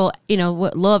you're still,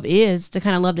 what love is, the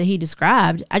kind of love that he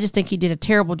described. I just think he did a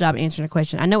terrible job answering the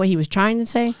question. I know what he was trying to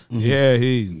say, Yeah,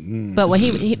 but what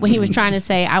he was trying to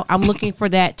say, I'm looking for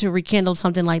that to rekindle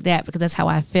something like that, because that's how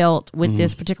I felt with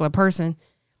this particular person.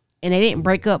 And they didn't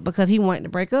break up because he wanted to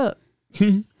break up.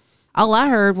 All I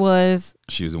heard was,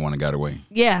 She was the one that got away.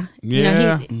 yeah.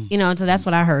 Yeah. So that's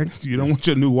what I heard. you don't want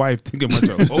your new wife thinking about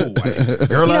your old wife.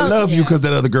 Girl, I love you because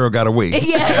that other girl got away.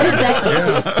 Yeah, exactly.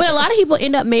 But a lot of people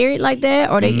end up married like that,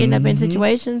 or they end up in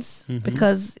situations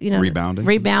because,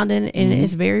 Rebounding. and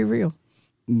it's very real.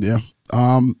 Yeah.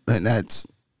 And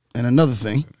another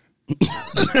thing.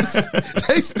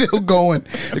 They still going.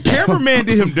 The cameraman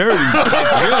did him dirty.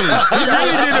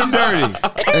 Really did him dirty.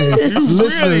 Hey,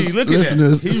 listeners, Look at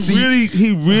listeners, that.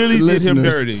 He really did him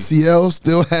dirty. CL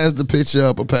still has the picture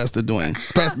up of Pastor Dwight. I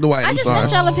I'm just sorry.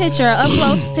 sent y'all a picture, up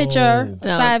close picture,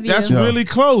 No, side view. That's Yeah. really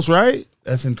close, right?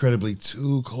 That's incredibly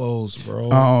too close, bro.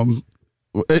 And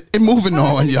moving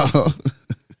on, y'all.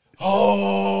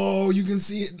 Oh, you can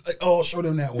see it. Like, oh, show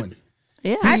them that one.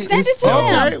 Yeah. I sent it to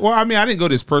Okay. him. Well, I mean, I didn't go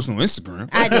to his personal Instagram.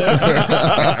 I did.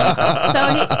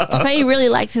 So he really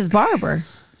likes his barber,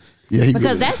 Yeah, he because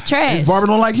really- that's trash. His barber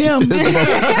don't like him.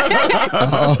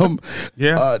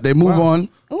 Yeah. They move on.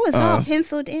 Oh, it's all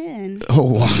penciled in.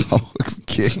 Oh wow!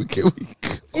 Can we?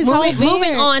 It's all Moving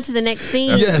weird. on to the next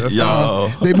scene. Yes, Yo.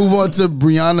 they move on to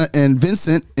Brianna and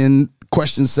Vincent in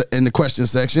the question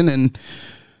section, and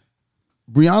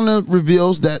Brianna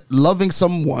reveals that loving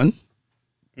someone,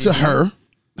 to her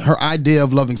idea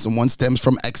of loving someone stems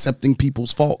from accepting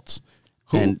people's faults,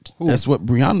 and that's what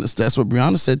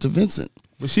Brianna said to Vincent.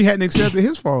 But she hadn't accepted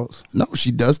his faults. No,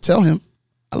 she does tell him,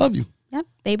 "I love you." Yep,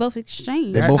 they both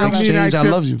exchange. They both That don't mean exchange, "I accept-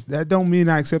 love you." That don't mean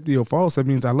I accepted your faults. That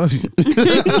means I love you.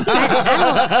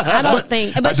 I don't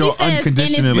think. But she don't says, and it's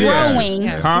unconditionally. growing.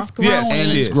 Huh? It's growing. Yes. And It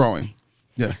it's is. growing.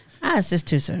 Yeah. It's just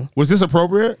too soon. Was this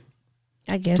appropriate?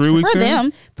 I guess 3 weeks For in?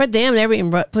 them. For them, they're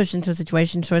being pushed into a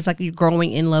situation, so it's like you're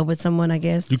growing in love with someone. I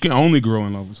guess. You can only grow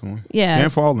in love with someone. Yeah. You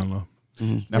can't fall in love.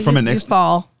 Now, from you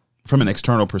fall. from an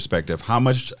external perspective, how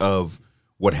much of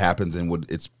what happens and what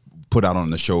it's put out on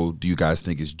the show do you guys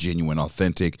think is genuine,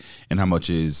 authentic, and how much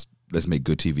is let's make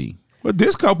good TV? But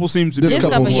this couple seems to This be couple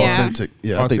couple, was yeah. authentic.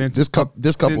 Yeah, I think this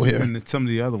couple here. than some of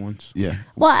the other ones. Yeah.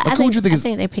 Well, Like, I who would think, you think I is-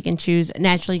 think they pick and choose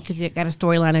naturally because you got a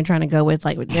storyline they're trying to go with.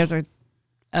 Like, there's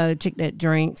a chick that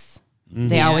drinks.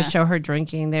 They always show her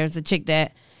drinking. There's a chick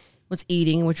that was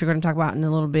eating, which we're going to talk about in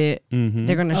a little bit.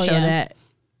 They're going to show yeah. that,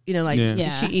 like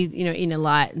Yeah. she eats, eating a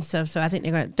lot and stuff. So I think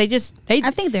they're going to.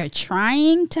 I think they're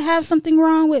trying to have something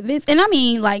wrong with Vince, and I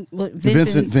mean like with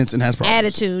Vincent has problems.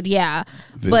 attitude, yeah.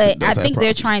 Vincent but does I have think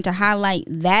they're problems. trying to highlight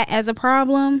that as a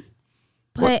problem.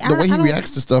 But The way I he don't-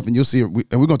 reacts to stuff, and you'll see it, and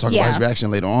we're going to talk about Yeah. his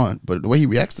reaction later on, but the way he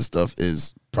reacts to stuff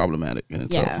is problematic in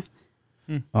itself.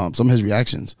 Yeah. Some of his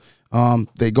reactions.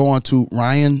 They go on to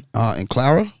Ryan and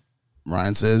Clara.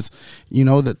 Ryan says,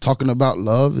 that talking about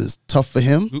love is tough for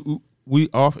him. We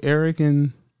off Eric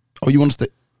and Oh, you want to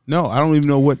stay? no, I don't even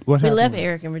know what we happened. left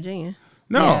Eric in Virginia.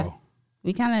 No.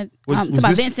 We kind Was of about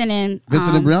this- Vincent and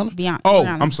Brianna? Oh,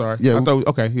 Brianna. I'm sorry. Yeah. I thought,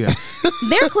 okay, yeah.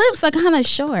 Their clips are kind of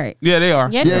short. Yeah, they are.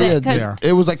 Yeah, Yeah, because- yeah.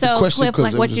 It was like so the question Cliff,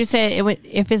 like it what was you just- said,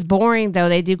 if it's boring though,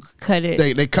 they do cut it.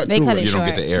 They cut They through cut it. it You don't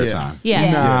short. get the airtime.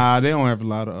 yeah. Nah, they don't have a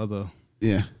lot of other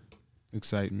Yeah,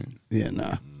 excitement. yeah,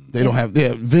 nah. They don't have.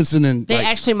 Yeah, Vincent and They like,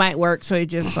 actually might work, so it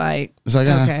just like it's like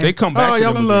okay. They come back. Oh, to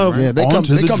y'all them in again, love. right? yeah, they On come.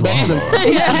 to They the come back to them.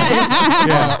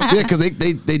 Yeah, because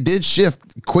they did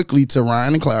shift quickly to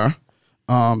Ryan and Clara.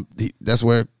 That's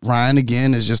where Ryan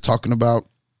again is just talking about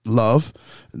love,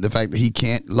 the fact that he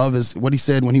can't. Love is what he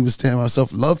said when he was telling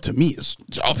himself. Love to me is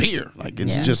up here, like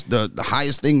it's just the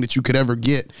highest thing that you could ever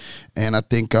get. And I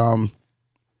think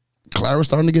Clara's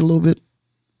starting to get a little bit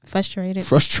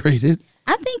frustrated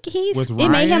I think With it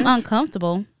made him Ryan?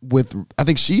 uncomfortable. with. I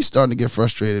think she's starting to get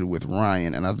frustrated with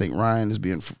Ryan, and I think Ryan is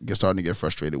starting to get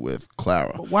frustrated with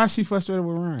Clara. But why is she frustrated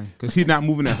with Ryan? Because he's not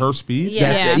moving at her speed.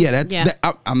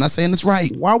 I'm not saying it's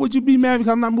right. Why would you be mad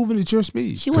because I'm not moving at your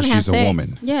speed? she want to have She's a sex.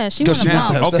 woman. Yeah, she 'Cause want she wants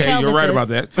to have sex. Okay, you're right about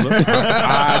that. Look,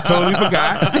 I totally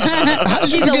forgot.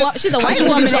 She's a How white you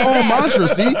woman. forget your own mantra?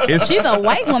 See, She's a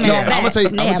white woman. No, at that. I'ma tell you-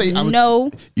 And I'ma they tell you- have I'ma-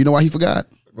 no. you know why he forgot?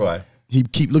 Right. He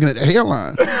keep looking at the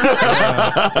hairline.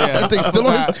 That thing's still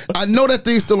on his. I know that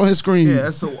thing's still on his screen. Yeah,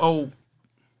 so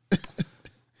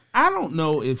I don't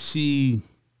know if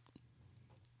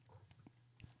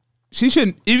she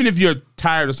shouldn't, even if you're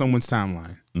tired of someone's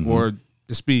timeline or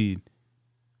the speed.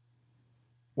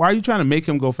 Why are you trying to make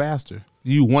him go faster?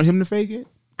 Do you want him to fake it?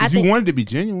 I 'Cause you think- want it to be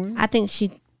genuine. I think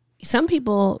some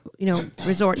people,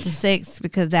 resort to sex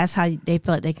because that's how they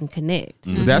feel like they can connect.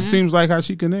 That seems like how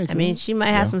she connects. I mean, she might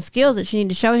have some skills that she need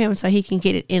to show him so he can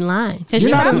get it in line. Cause You're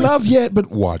she not in probably, love yet, but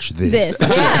watch this. this.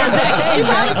 Yeah, she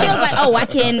probably feels like, oh,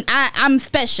 I'm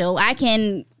special. I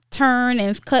can turn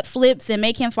and cut flips and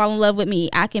make him fall in love with me.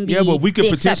 I can be. Yeah, but we could the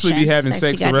potentially be exception. having Like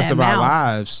sex she the got rest that of our mouth.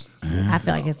 lives. I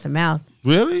feel like it's the mouth.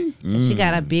 Really? She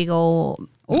got a big old.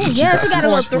 Oh yeah, she got a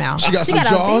little mouth. She got some a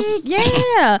jaws. big,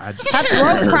 yeah. Her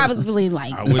throat probably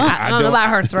like. I, would, I don't know about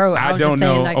her throat. I was don't just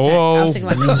saying know. like that. I was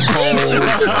thinking Oh.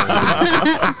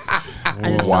 I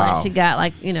just feel Wow. like she got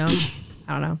like I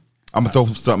don't know. I'm gonna throw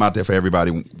something out there for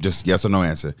everybody. Just yes or no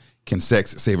answer. Can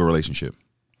sex save a relationship?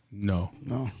 No.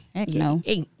 Heck no.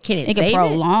 Can it It can save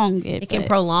prolong it. It can but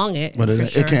prolong it. But for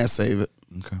it sure. can't save it.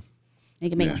 Okay. It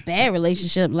can make a bad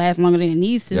relationship last longer than it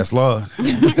needs to. Yes, Lord.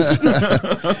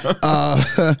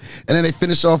 And then they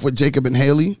finish off with Jacob and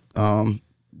Haley.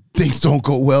 Things don't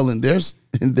go well in there.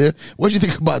 What do you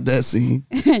think about that scene?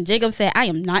 Jacob said, "I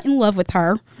am not in love with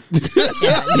her." Yeah,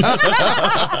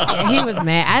 he was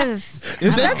mad.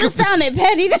 That just sounded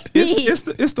petty to me.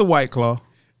 It's the White Claw.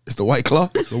 It's the White Claw.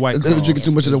 The White They were Claw. drinking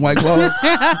too much of the White Claws. They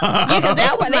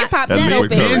popped That's that big open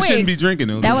color. Men shouldn't quick. be drinking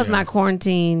those. that was my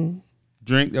quarantine.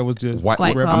 drink. That was just White,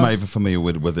 White I'm Claws. not even familiar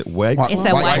with it. White. It's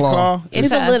a White White Claw. Claw.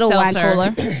 It's a little wine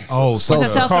seltzer. cooler. Oh, So- It's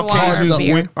a seltzer water Caucasian,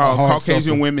 beer. hard Caucasian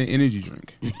seltzer. women energy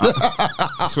drink.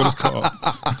 That's what it's called.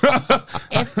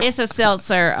 It's a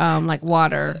seltzer, like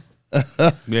water.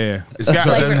 Yeah, it's so it got.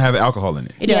 doesn't have alcohol in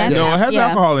it. It does. No, it has Yeah.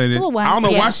 alcohol in it. Little wine. I don't know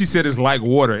Yeah. why she said it's like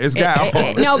water. It's got alcohol.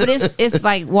 in it. No, but it's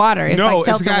like water. It's No, like it's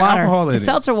seltzer got water. alcohol in It's it.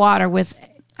 seltzer water with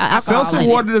alcohol Seltzer in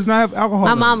water it. does not have alcohol.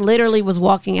 My in mom it. literally was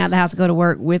walking out the house to go to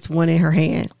work with one in her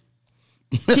hand.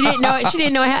 She didn't know it. She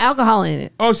didn't know it had alcohol in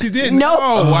it. Oh, she didn't. No.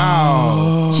 Oh,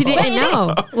 wow. She didn't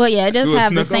know. Well, yeah, it does You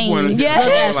have the snuck up same on look it. Yeah,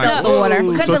 as like, seltzer water.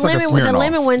 Because So the it's like a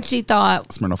lemon, Smirnoff. one she thought,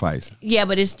 Smirnoff Ice. yeah,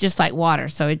 but it's just like water.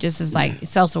 So it just is like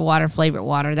seltzer water, flavored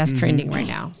water. That's trending right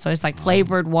now. So it's like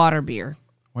flavored water beer.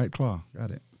 White Claw.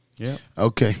 Got it. Yeah.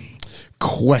 Okay.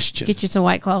 Question. Get you some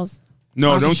White Claws.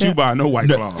 No, don't you Sponsorship. buy no White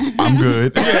Claw. I'm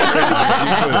good.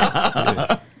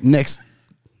 Next,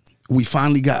 we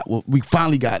finally got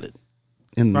it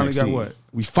in the Finally next got scene. what?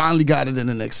 We finally got it in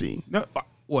the next scene. No,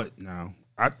 what now?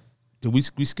 We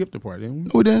skipped the part, didn't we?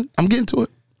 No, we didn't. I'm getting to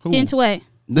it. Who? Into what?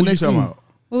 The Who next you talking scene.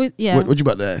 about? Yeah. What you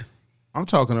about to ask? I'm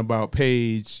talking about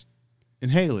Paige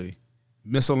and Haley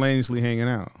miscellaneously hanging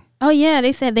out. Oh yeah,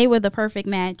 they said they were the perfect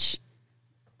match.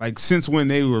 Like since when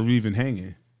they were even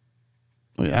hanging.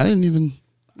 Wait, I didn't even.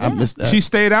 I missed that. She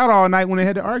stayed out all night when they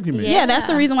had the argument. Yeah, that's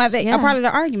the reason why they are part of the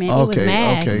argument. was okay,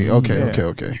 mad.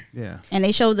 okay. Yeah. And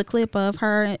they showed the clip of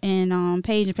her and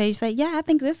Paige, and Paige said, "Yeah, I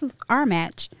think this is our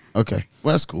match." Okay.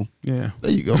 Well, that's cool. Yeah.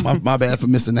 There you go. My bad for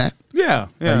missing that. Yeah.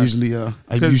 Yeah. I'm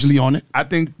usually on it. I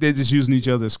think they're just using each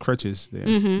other as crutches there.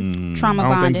 Trauma I don't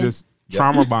bonding. think this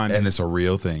trauma bonding. And it's a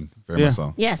real thing. Very Yeah. much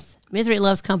so. Yes, misery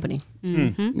loves company. Yeah,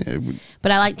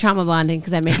 But I like trauma bonding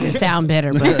because that makes it sound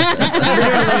better. But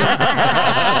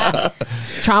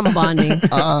trauma bonding,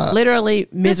 literally,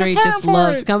 misery term just for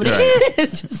loves it. company.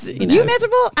 It's just, You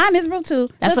miserable? I'm miserable too.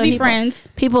 Let's what be people, friends.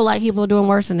 People like people doing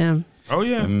worse than them. Oh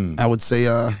yeah. I would say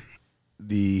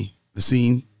the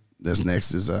scene that's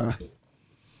next is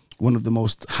one of the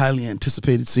most highly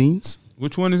anticipated scenes.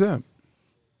 Which one is that?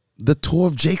 The tour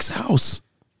of Jake's house.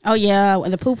 Oh yeah,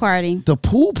 the pool party. The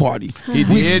pool party. He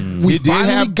did. We he did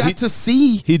finally have, got to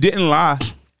see. He didn't lie.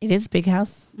 It is a big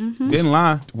house. Didn't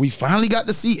lie. We finally got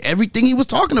to see everything he was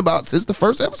talking about since the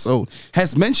first episode.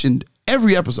 Has mentioned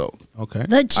every episode. Okay.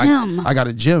 The gym. I got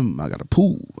a gym. I got a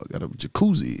pool. I got a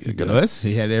jacuzzi. I got Yes,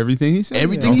 he had everything he said.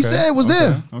 everything he said was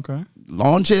there. Okay.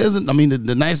 Lawn chairs. And, I mean,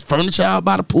 the nice furniture out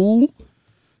by the pool.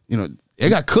 You know, they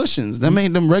got cushions. Them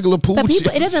ain't them regular pool But people,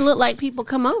 it chairs. doesn't look like people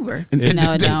come over. And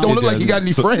No, it they don't. don't look like he got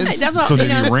any So- friends. That's what, So you did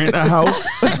know, he rent a house?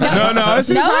 No, it's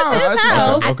his No, house. it's his That's his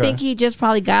house. I think he just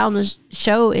probably got on the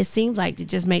show. It seems like to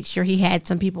just make sure he had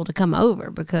some people to come over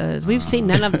because we've seen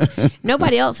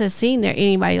nobody else has seen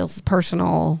anybody else's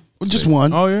personal. Just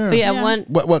one. Oh yeah. Yeah, one.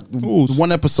 What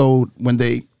one episode when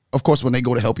they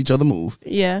go to help each other move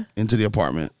Yeah. into the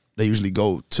apartment, they usually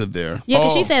go to their Yeah,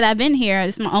 because she Oh. said I've been here.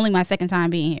 It's only my second time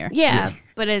being here. Yeah,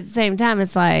 but at the same time,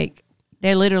 it's like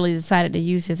they literally decided to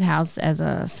use his house as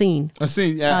a scene. A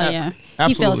scene. Oh yeah, Absolutely.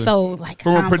 he felt so like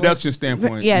From a accomplished. production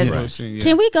standpoint. Yeah. that's what I'm saying, yeah.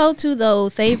 Can we go to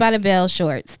those Saved by the Bell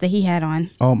shorts that he had on?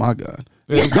 Oh my God.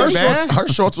 Yeah, Her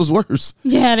shorts was worse.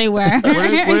 Yeah, they were.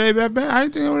 Were they that bad? I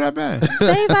didn't think they were that bad.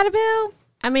 Saved by the Bell.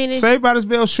 I mean, Saved by the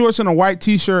Bell shorts and a white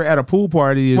T-shirt at a pool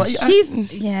party is Well,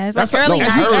 yeah, It's that's, like early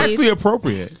that's 90s. actually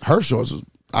appropriate. her shorts was,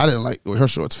 I didn't like the way her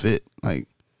shorts fit. Like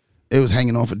it was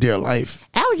hanging on for dear life.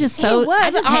 I was just so It was.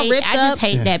 I just All hate. ripped I just up.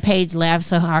 hate that Paige laughed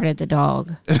so hard at the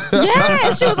dog.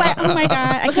 Yeah, she was like, "Oh my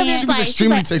god, I Because can't." it's She was like-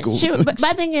 extremely she's like- tickled. But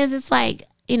my thing is, it's like,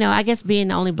 you know, I guess being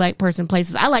the only black person in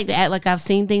places, I like to act like I've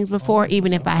seen things before,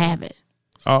 even if I haven't.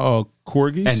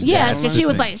 Corgis. And Yeah, that's because the she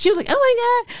was thing. like,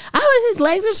 oh my god, his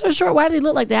legs are so short. Why does he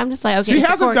look like that? I'm just like, okay, She it's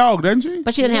has a corgi. dog, doesn't she?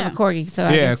 But she doesn't have a corgi, so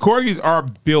I Yeah, guess, corgis are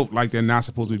built like they're not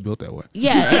supposed to be built that way.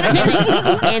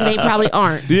 yeah, and they probably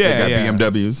aren't. They Yeah, got yeah.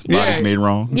 BMWs. Yeah. Bodies made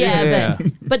wrong. Yeah, Yeah.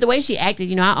 but the way she acted,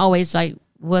 you know, I always like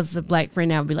was the black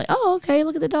friend that would be like, oh, okay,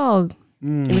 look at the dog.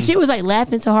 And she was like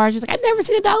laughing so hard. She was like, I've never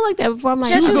seen a dog like that before. I'm like,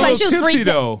 Yeah, She was was a like- little she was tipsy freaked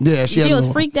out. though. Yeah, She had was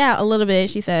a- freaked out a little bit.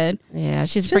 She said, yeah,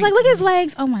 she's "She was like, look at his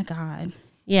legs. Oh my god."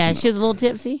 yeah, she was a little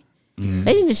tipsy.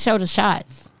 They didn't just show the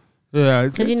shots Yeah.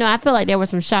 because you know I feel like there were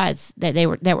some shots that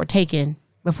were taken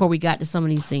before we got to some of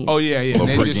these scenes. Oh yeah, yeah. Little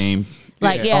They break just- game.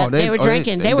 Like yeah, Oh, they were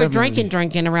drinking. They were definitely-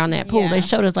 drinking around that pool. Yeah. They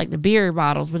showed us like the beer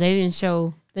bottles, but they didn't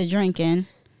show. The drinking.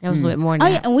 That was a little bit more Oh than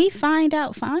yeah, that. and we find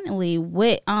out finally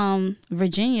what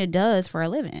Virginia does for a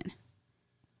living.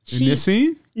 In this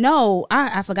scene? No,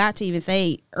 I forgot to even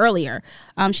say earlier.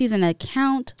 She's an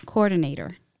account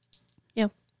coordinator. Yeah,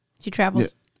 she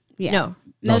travels. Yeah. No,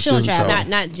 No, No, she don't she doesn't travel. travel.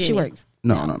 not Jenny. She works.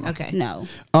 No. Okay. No.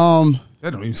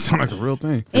 That don't even sound like a real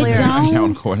thing. It Account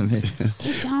don't. coordinator.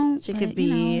 It don't. She but, could you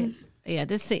be. know. Yeah,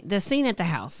 the scene at the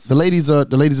house. The ladies are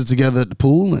together at the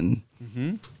pool and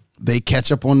they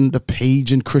catch up on the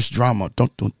Paige and Chris drama. Dun,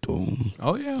 dun, dun.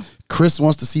 Oh yeah. Chris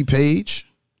wants to see Paige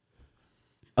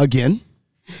again.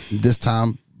 This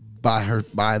time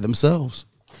by themselves.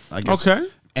 I guess. Okay.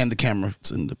 And the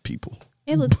cameras and the people.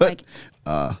 It looks But,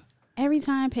 like every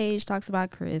time Paige talks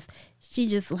about Chris, she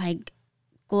just like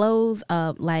glows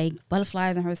up like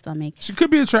butterflies in her stomach. She could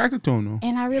be attracted to him though.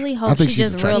 And I really I hope think she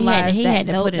she's just attractive. realized He had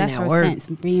to that put in that's that her work. sense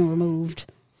being removed.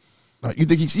 You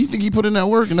think he put in that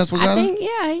work and that's what I got him?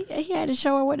 think he had to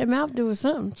show her what the mouth do or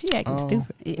something. She acting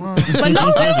stupid. For no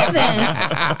reason.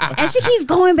 And she keeps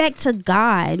going back to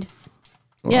God.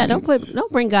 Yeah,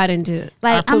 don't bring God into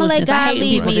Like, our I'm going to let foolishness. I God hate when lead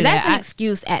people me. do That's that. an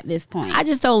excuse at this point. I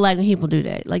just don't like when people do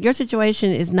that. Like your situation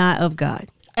is not of God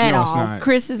at No, it's all. not.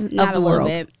 Chris is Not of the a little world.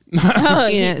 bit.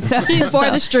 Yeah, so He's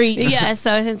for the street. Yeah,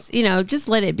 so since just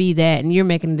let it be that, and you're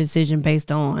making a decision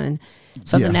based on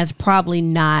something Yeah. that's probably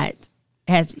not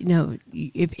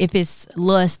if it's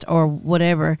lust or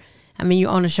whatever. I mean, you're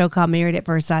on a show called Married at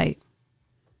First Sight.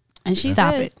 And she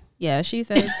Stop said, it. Yeah, she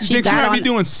said You she think she got might on. be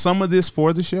doing some of this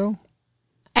for the show?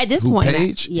 At this Who, point,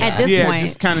 Paige? at this Yeah, point,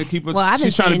 just kind of keep us. well, I've been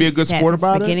she's trying to be a good saying sport that since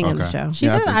about the it. beginning of the Okay. show. She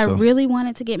Yeah, I said, think I so. really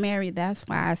wanted to get married. That's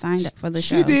why I signed up for the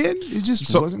show. She did. It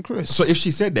just wasn't Chris. So if she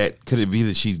said that, could it be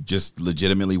that she just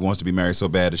legitimately wants to be married so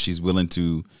bad that she's willing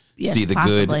to Yes, see the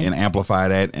possibly. good and amplify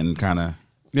that and kind of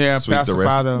yeah, sweep the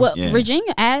rest? pacify the. Well, Yeah.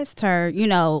 Virginia asked her,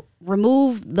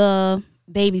 remove the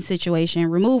baby situation,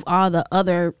 remove all the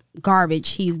other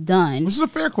garbage he's done. Which is a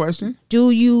fair question. Do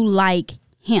you like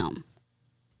him?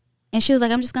 And she was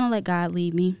like, I'm just going to let God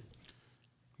lead me.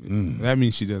 That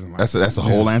means she doesn't like. That's a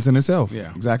whole answer in itself.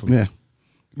 Yeah. Exactly. Yeah.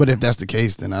 But if that's the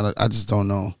case, then I just don't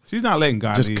know. She's not letting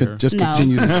God Just lead her. just No.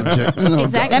 continue to subject. No,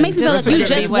 Exactly. That makes me feel like Just you let it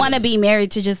be just what- want to be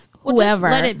married to just Well, just whoever.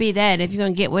 let it be that. If you're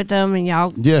gonna get with them and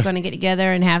y'all Yeah. gonna get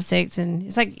together and have sex, and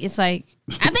it's like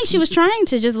I think she was trying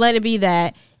to just let it be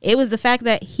that it was the fact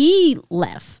that he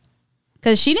left.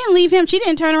 Because she didn't leave him. She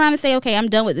didn't turn around and say, okay, I'm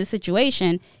done with this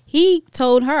situation. He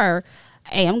told her,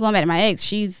 hey, I'm going back to my ex.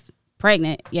 She's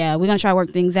pregnant. Yeah, we're going to try to work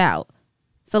things out.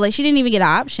 So, like, she didn't even get an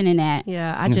option in that.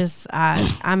 yeah.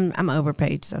 I'm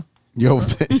overpaid, so Yo,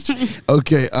 bitch.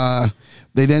 Okay.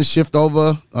 They then shift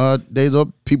over. Days up.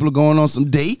 People are going on some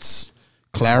dates.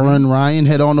 Clara and Ryan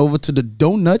head on over to the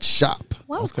donut shop.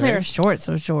 why was Claire's short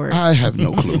so short? I have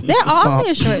no clue. They're all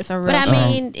their shorts are real. But I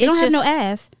mean, they don't it's have just- no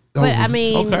ass. But I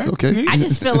mean, Okay. I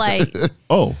just feel like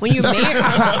Oh, when you're married.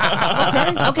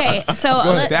 Okay, so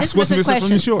That's this what's is a missing question. from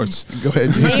the shorts. Go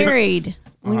ahead. G. Married.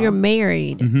 When you're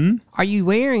married, are you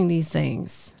wearing these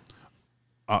things?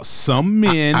 Some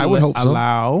men I would hope so.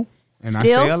 allow, and I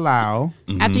Still? say allow.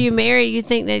 After you marry, you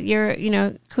think that your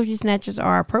coochie snatchers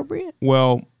are appropriate?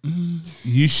 Well,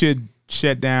 you should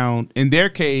shut down. In their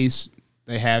case,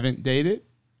 they haven't dated.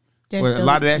 They're Well, a still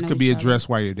lot of getting that to could know be each other. addressed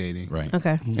while you're dating. right.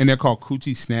 Okay, And they're called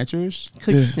coochie snatchers.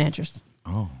 coochie snatchers,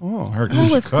 Oh, I heard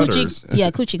Who was coochie cutters. coochie? Yeah,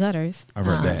 coochie cutters. I've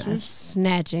heard that.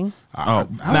 snatching. Oh,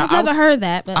 I've never heard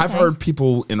that, but I've okay. heard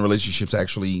people in relationships,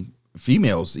 actually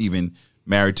females even,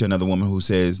 married to another woman who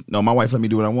says, no, my wife let me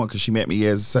do what I want because she met me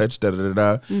as such, da da da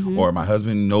da. Mm-hmm. Or my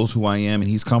husband knows who I am and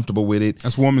he's comfortable with it.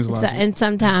 That's woman's So, logic. and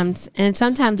sometimes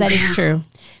that is true,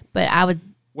 but I would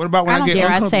What about when I, I don't get dare I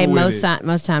say uncomfortable with it?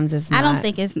 most times it's not. I don't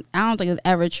think it's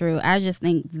ever true. I just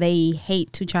think they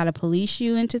hate to try to police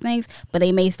you into things, but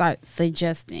they may start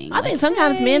suggesting. I think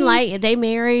sometimes men like if they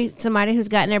marry somebody who's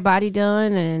gotten their body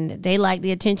done and they like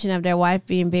the attention of their wife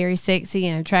being very sexy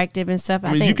and attractive and stuff. I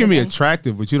mean, think you can that be they-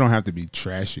 attractive, but you don't have to be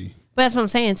trashy. But that's what I'm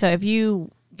saying. So if you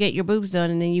get your boobs done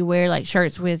and then you wear like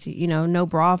shirts with no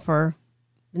bra for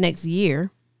the next year,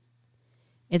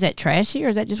 is that trashy or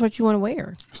is that just what you want to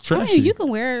wear? It's I trashy. mean, you can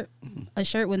wear a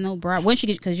shirt with no bra once you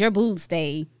get because your boobs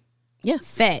stay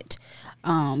set.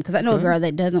 Because I know a girl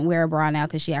that doesn't wear a bra now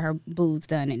because she had her boobs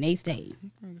done and they stay.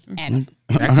 And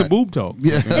Back to boob talk.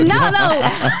 Yeah. no. So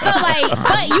like,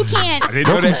 but you can't. I didn't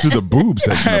know Welcome that. to the boob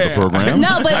section of the program.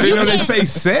 No, but I you didn't know they can't. say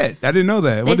set. I didn't know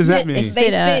that. What does that mean? They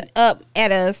sit up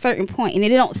at a certain point and they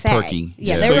don't sag. Perky.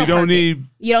 Yeah, Yeah. they're So you real don't perky. need.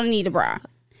 You don't need a bra.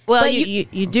 Well, But you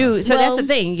do. So well- that's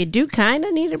the thing. You do kind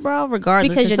of need a bra regardless.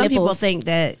 Because And your some people nipples- think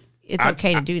that it's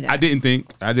okay to do that. I didn't think.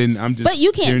 I didn't. I'm just. But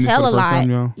you hearing can't this for tell the a first lot. time,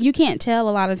 y'all. You can't tell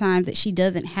a lot of times that she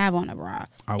doesn't have on a bra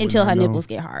I would until not her know. nipples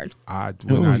get hard. I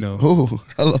would not know. Oh,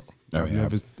 hello.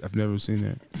 I've never seen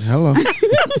that. Hello.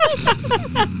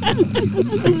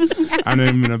 I'm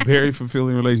in a very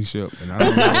fulfilling relationship, and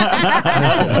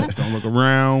I don't look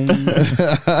around.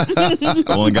 I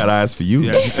only got eyes for you.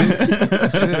 Yeah, that's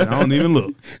it. I don't even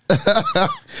look. My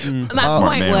Smart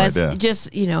point man right was there.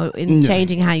 just in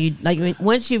changing how you like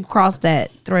once you've crossed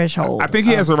that threshold. I think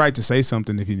he has a right to say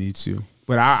something if he needs to,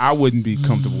 but I wouldn't be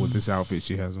comfortable with this outfit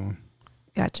she has on.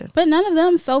 Gotcha. But none of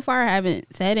them so far haven't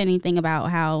said anything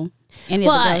about how any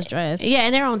of the girls dress. Yeah,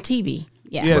 and they're on TV.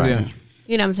 Yeah. Yeah, Right. yeah.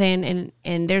 You know what I'm saying?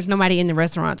 And there's nobody in the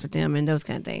restaurants with them and those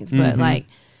kind of things. But like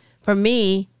for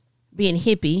me, being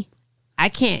hippie, I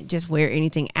can't just wear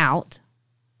anything out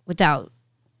without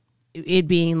it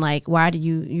being like, why do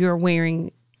you're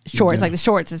wearing shorts, like the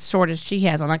shorts as short as she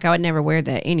has on. Like I would never wear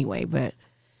that anyway, but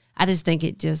I just think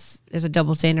there's a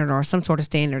double standard or some sort of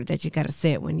standard that you gotta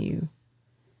set when you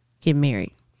get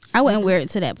married. I wouldn't wear it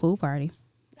to that pool party.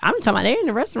 I'm talking about they're in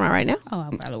the restaurant right now. Oh, I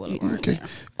probably wouldn't wear it. Okay.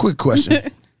 Quick question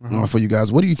for you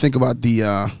guys. What do you think about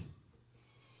the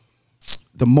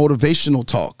motivational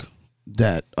talk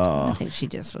that I think she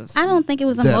just was. I don't think it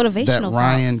was a that motivational talk.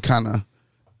 Ryan kind of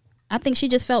I think she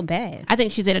just felt bad. I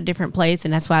think she's at a different place,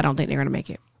 and that's why I don't think they're gonna make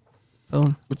it.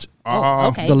 Boom. Oh,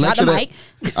 okay. the Drop lecture the that,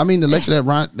 mic. I mean the lecture that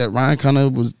Ryan kind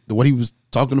of was what he was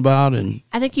talking about and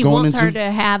I think he going wants her into?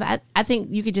 to have. I think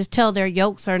you could just tell their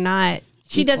yolks are not.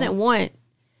 She doesn't want.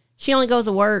 She only goes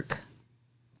to work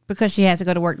because she has to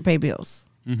go to work to pay bills.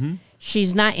 Mm-hmm.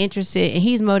 She's not interested, and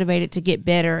he's motivated to get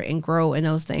better and grow in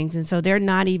those things. And so they're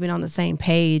not even on the same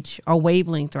page or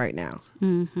wavelength right now.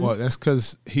 Well, that's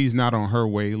because he's not on her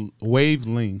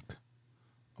wavelength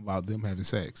about them having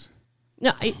sex.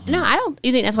 No, I don't.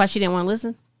 You think that's why she didn't want to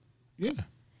listen? Yeah,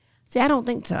 See, I don't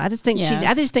think so. I just think Yeah.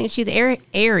 I just think she's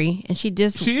airy, and she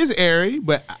just. she is airy,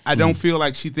 but I don't feel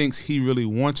like she thinks he really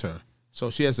wants her. So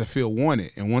she has to feel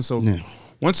wanted, and once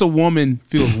a woman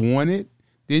feels wanted,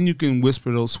 then you can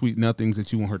whisper those sweet nothings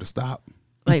that you want her to stop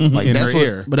like in that's her what,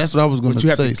 ear. but that's what I was going But you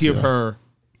have say. to give Sia. her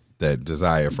that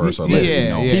desire first, or let me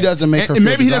know. He doesn't make her. And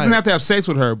feel maybe he doesn't desired. have to have sex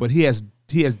with her, but he has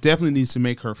definitely needs to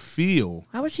make her feel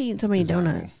How was she eating so many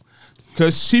donuts?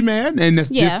 because she mad and that's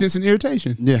Yeah. distance and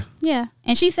irritation. Yeah. Yeah,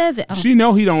 and she says it. Oh, She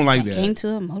know he don't like I came that.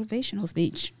 to a motivational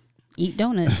speech. Eat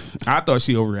donuts. I thought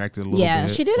she overreacted a little Yeah,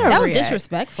 bit. She did That was overreact.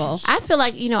 disrespectful. I feel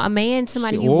like a man,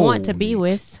 somebody you Whoa. want to be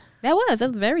with. That was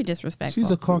very disrespectful.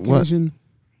 She's a Caucasian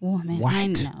woman. White.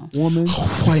 I know. woman.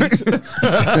 White.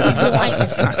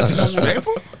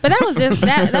 But that was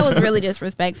that was really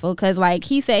disrespectful because like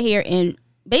he said here and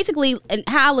basically and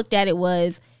how I looked at it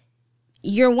was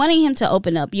you're wanting him to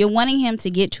open up. You're wanting him to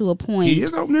get to a point. He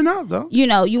is opening up though. You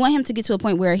know, you want him to get to a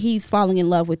point where he's falling in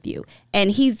love with you.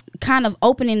 And he's kind of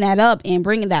opening that up and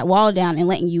bringing that wall down and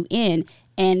letting you in.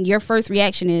 And your first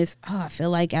reaction is, oh, I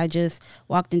feel like I just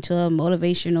walked into a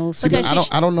motivational See, but Because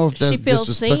I don't know if that's she feels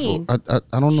disrespectful. seen.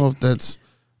 I don't know if that's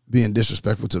being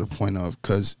disrespectful to the point of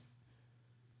because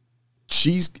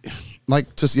she's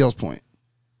like to CL's point,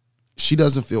 she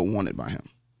doesn't feel wanted by him.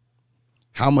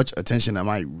 How much attention am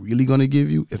I really going to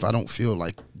give you if I don't feel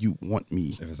like you want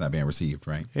me? If it's not being received,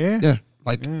 right? Yeah. Yeah,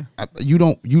 like you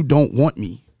don't want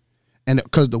me, and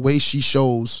because the way she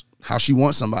shows how she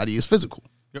wants somebody is physical.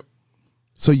 Yep.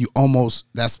 So you almost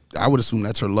I would assume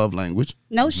that's her love language.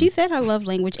 No, she said her love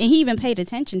language, and he even paid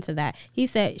attention to that. He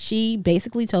said she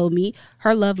basically told me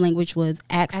her love language was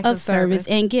acts of service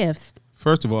and gifts.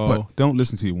 First of all, But- don't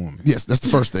listen to your woman. Yes, that's the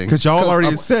first thing. Because y'all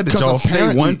already said that y'all say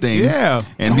apparently- one thing, Yeah.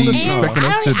 and be And expecting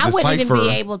us to I wouldn't even be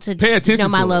decipher. able to Pay attention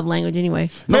my to it. love language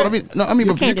anyway. No, I mean, You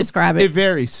but can't describe it. It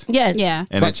varies. Yes. Yeah,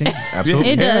 And it changes. Absolutely.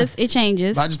 it does. It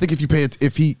changes. But I just think if you pay it,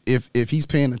 if he's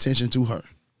paying attention to her,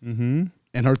 and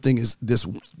her thing is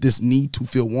this need to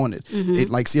feel wanted.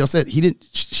 It, like CL said, he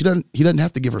doesn't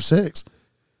have to give her sex,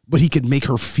 but he could make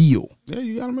her feel Yeah,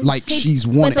 you gotta make like she's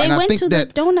wanted. But they And I went think to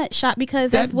that the donut shop because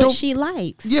that's that what don't- she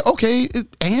likes. yeah, okay,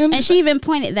 and And she even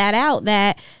pointed that out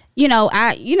that he knows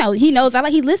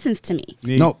he listens to me.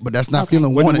 no, but that's not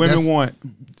feeling What do wanted. women That's want?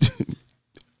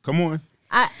 Come on.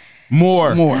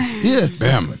 More. more. Yeah,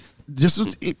 bam. Just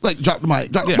like drop the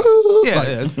mic. Drop Yeah. the Yeah. like,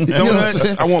 yeah. you know what I'm Donuts.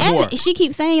 saying? I want more. And she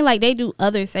keeps saying like they do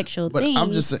other sexual But things.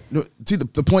 I'm just saying. No, see the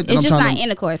point that it's I'm just trying not to.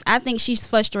 intercourse. I think she's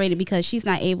frustrated because she's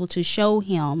not able to show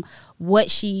him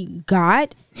what she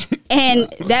got, and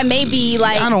that may be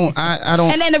like I don't.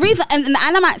 And then the reason, and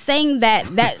I'm not saying that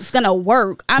that's gonna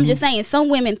work. I'm just saying some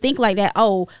women think like that.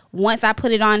 Oh, once I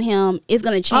put it on him, it's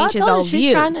gonna change his whole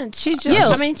view. She's just, Yeah.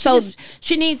 I mean, So-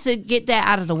 she needs to get that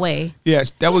out of the way.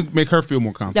 Yes, that would make her feel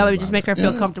more comfortable. That would just about make her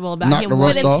feel comfortable about Knock him. the But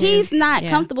rust if off. he's not Yeah.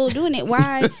 comfortable doing it,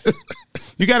 why? it.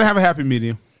 You got to have a happy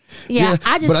medium. Yeah, Yeah, I just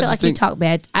but I feel just like think- he talked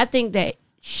bad. I think that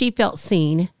she felt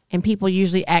seen, and people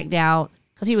usually act out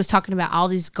because he was talking about all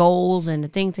these goals and the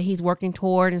things that he's working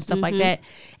toward and stuff like that.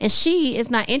 And she is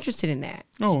not interested in that.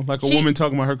 Oh, like a She- woman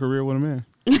talking about her career with a man.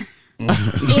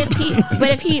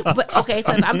 But okay,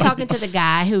 so if I'm talking to the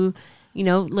guy who,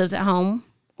 lives at home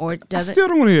or I doesn't, still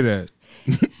don't want to hear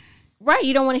that. right?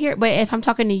 You don't want to hear it. But if I'm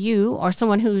talking to you or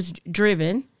someone who's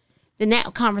driven, then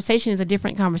that conversation is a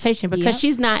different conversation because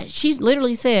Yep. she's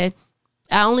literally said,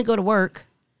 I only go to work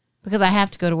because I have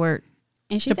to go to work.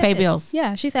 And she To said pay that. bills.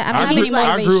 Yeah, she said I I don't have agree- any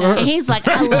I agree with motivation. her. And he's like,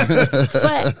 I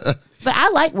love, but I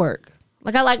like work.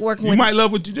 Like I like working You with. might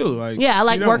love what you do. Like Yeah, I she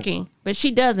like don't. working, but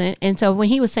she doesn't. And so when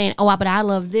he was saying, "Oh, but I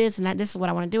love this and this is what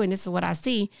I want to do and this is what I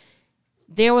see,"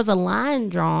 there was a line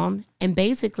drawn, and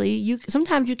basically,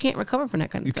 sometimes you can't recover from that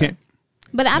kind of You stuff. can't.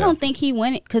 But I don't think he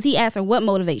went because he asked her what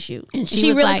motivates you, And she she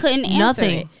was really like, couldn't answer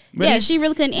nothing. it. But Yeah, it's- she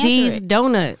really couldn't answer These it.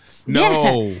 donuts. No.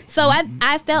 Yeah. So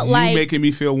I felt You like making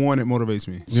me feel wanted motivates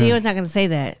me. She was not going to say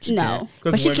that. no.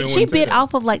 But she women she wouldn't say bit that.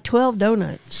 off of like 12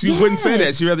 donuts. She wouldn't say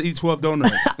that. She'd rather eat 12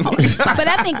 donuts. But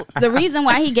I think the reason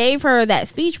why he gave her that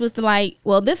speech was to like,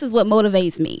 well, this is what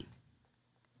motivates me.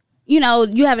 You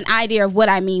have an idea of what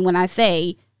I mean when I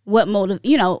say what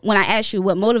when I ask you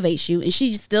what motivates you, and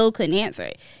she still couldn't answer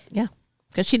it. Yeah,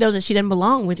 because she knows that she doesn't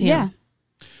belong with him. Yeah.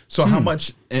 So how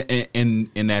much in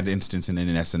that instance and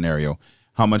in that scenario,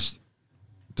 how much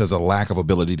does a lack of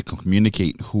ability to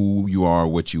communicate who you are,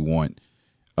 what you want,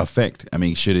 affect? I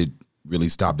mean, should it really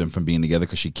stop them from being together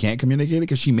because she can't communicate it?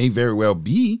 Because she may very well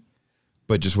be,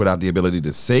 but just without the ability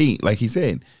to say, like he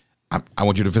said, I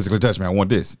want you to physically touch me. I want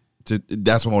this.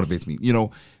 That's what motivates me.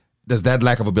 Does that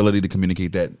lack of ability to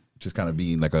communicate that just kind of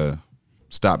be like a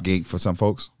stopgate for some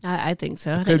folks? I think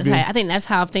so. could be. I think that's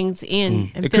how things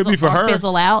end. And It could be for her.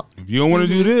 Fizzle out. If you don't want to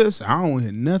do this, I don't want to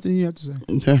hear nothing you have to say.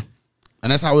 Yeah.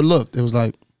 And that's how it looked. It was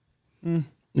like,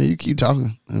 Yeah, you keep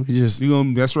talking. We just You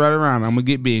gonna that's right around. I'm gonna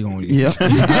get big on you. yep.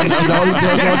 And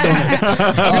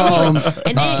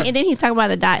then he's talking about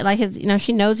the diet, like his.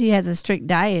 She knows he has a strict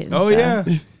diet. And Oh stuff.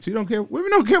 yeah. She don't care.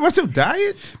 Women don't care about your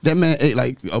diet. That man ate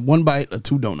like one bite of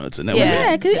 2 donuts, and that was it.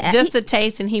 Yeah, 'cause just a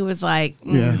taste, and he was like,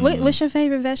 Yeah. What's your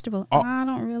favorite vegetable? I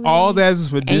don't really. All that is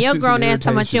for and distance your grown ass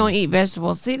talking about irritation. you don't eat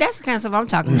vegetables. See, that's the kind of stuff I'm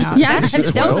talking about. Yeah.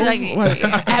 Those are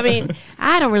like, I mean,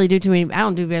 I don't really do too many. I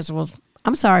don't do vegetables.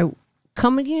 I'm sorry.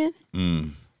 Come again?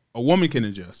 A woman can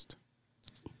adjust,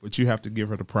 but you have to give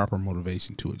her the proper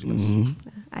motivation to adjust.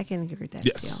 I can agree with that.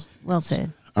 Yes. Still. Well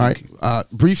said. All right.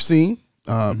 Brief scene.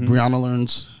 Brianna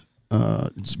learns.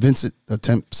 Vincent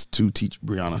attempts to teach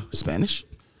Brianna Spanish.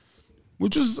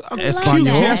 Which is a Espanol. cute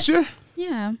gesture.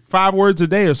 Yeah. 5 words a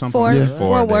day or something. Four, Yeah.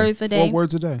 four words a day. 4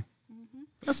 words a day.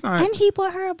 That's not. And he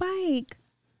bought her a bike.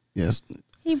 Yes.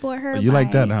 He bought her a You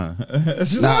bike. like that, huh?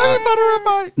 She's Nah, like, I bought her a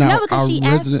bike. Now, No, because she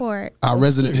asked for it. Our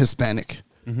resident Hispanic.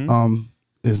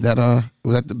 Was that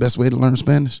the best way to learn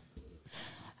Spanish?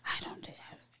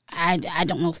 I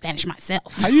don't know Spanish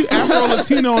myself. How you Afro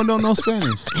Latino and don't know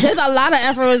Spanish? There's a lot of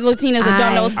Afro Latinos that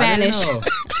don't know I didn't Spanish.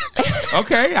 know.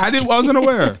 Okay, wasn't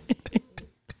aware.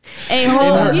 A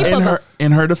whole heap of them.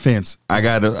 In her defense, I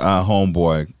got a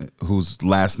homeboy whose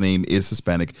last name is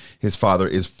Hispanic. His father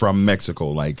is from Mexico,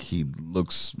 like he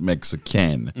looks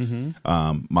Mexican.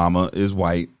 Mama is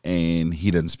white, and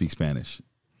he doesn't speak Spanish.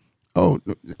 Oh,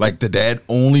 Like the dad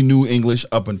only knew English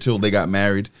up until they got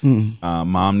married.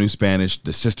 Mom knew Spanish.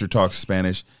 The sister talks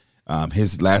Spanish.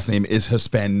 His last name is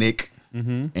Hispanic,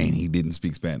 and he didn't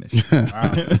speak Spanish.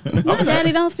 My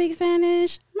daddy don't speak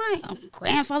Spanish. My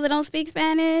grandfather don't speak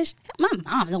Spanish. My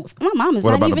mom don't. My mom is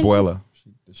What not about even. Abuela?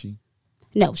 Does she?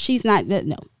 No, she's not.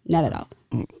 No, not at all.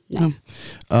 No.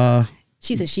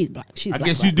 She says she's black. She's I black.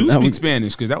 guess you do Now speak we-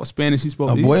 Spanish because that was Spanish he spoke.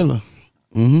 Abuela.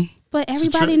 But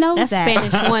everybody knows That's that.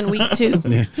 Spanish 1, week 2,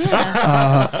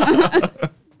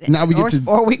 Now we get to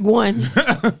or week 1.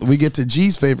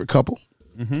 G's favorite couple.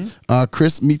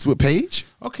 Chris meets with Paige,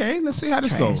 Okay, let's see how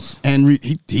this goes. and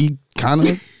he kind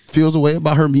of feels a way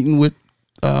about her meeting with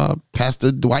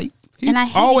Pastor Dwight, And I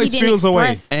hate always he didn't feels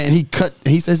away. express- and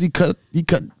he says he cut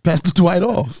Pastor Dwight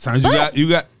off. Sometimes you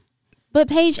got. But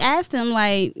Paige asked him,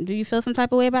 like, do you feel some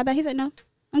type of way about that? He said, no,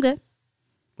 I'm good.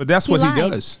 But that's what he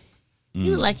lied. does.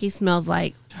 You look like he smells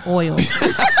like oil,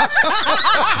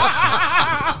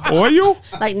 Oil?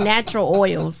 like natural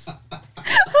oils.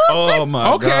 Oh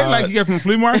my Okay, God! like you get from the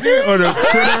flea market or the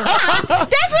Twitter.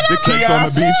 That's what The Sex on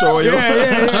the beach oil.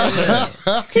 Yeah.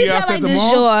 he Kiosk felt at like the de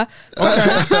mall? jour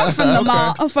from the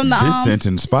mall, from the This scent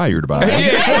inspired by.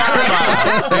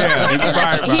 Yeah,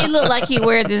 inspired by. He looked like he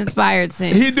wears inspired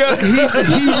scent. He does. He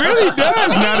really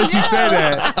does. Now that you say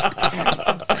that.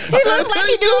 He looks like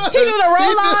he do the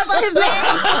roll-ons on his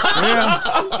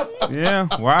neck, Yeah.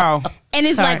 Wow. and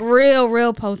it's Sorry. like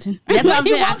real potent. That's what I'm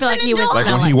saying. I walks feel like in he the was door.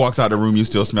 Like when he walks out the room, you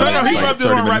still smell it. No, he like rubbed it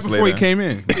 30 on right minutes before he later. came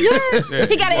in. He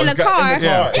got it in the car.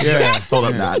 Yeah. Hold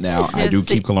up, not now. I do Just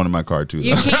keep see- cologne in my car too.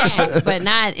 You though. can, but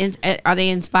not. Are they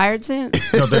inspired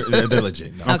scents? No, they're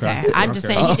legit. No. Okay, I'm just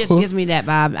saying he just gives me that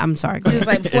vibe. I'm sorry. It's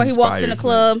like before he walks in the Inspired.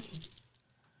 club.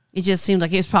 It just seems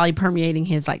like it's probably permeating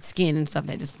his like skin and stuff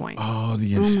at this point. Oh,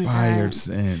 the inspired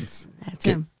sense. That's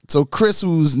him. So Chris,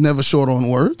 who's never short on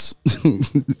words,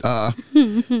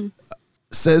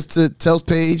 tells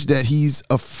Paige that he's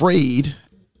afraid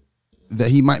that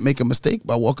he might make a mistake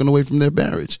by walking away from their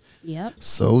marriage. Yep.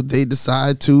 So they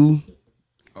decide to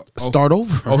start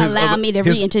over. Allow me to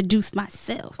reintroduce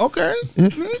myself. Okay.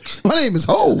 My name is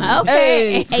Ho.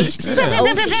 Okay.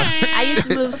 H2O. I used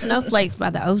to move snowflakes by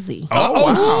the OZ.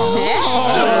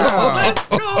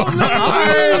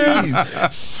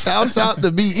 Shouts out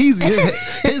to Be Easy.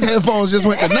 His headphones just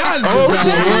went to 9.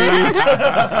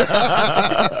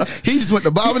 He just went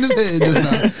to bobbing his head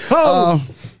just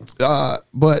now.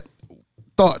 But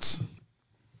thoughts?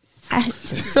 You know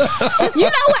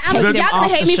what? Y'all gonna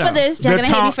hate me for this. Y'all gonna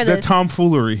hate me for The this.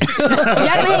 tomfoolery. Y'all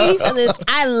gonna hate me for this.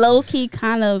 I low key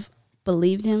kind of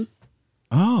believed him.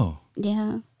 Oh.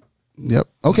 Yeah. Yep.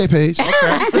 Okay, Paige. No,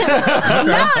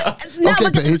 Okay,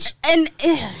 because- Paige. And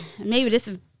maybe this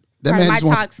is That part man, of just my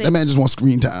wants, toxic. that man just wants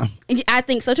screen time. I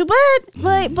think so too. But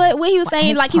what he was saying,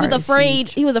 his like he was part is afraid.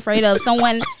 He was afraid of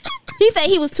someone. He said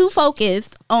he was too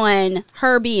focused on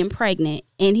her being pregnant,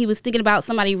 and he was thinking about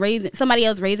somebody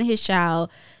else raising his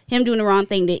child, him doing the wrong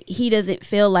thing, that he doesn't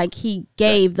feel like he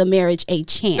gave the marriage a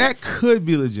chance. That could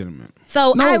be legitimate.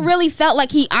 So No. I really felt like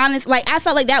I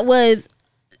felt like that was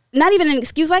not even an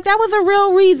excuse. Like that was a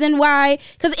real reason why,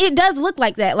 because it does look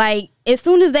like that. Like as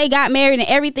soon as they got married and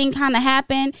everything kind of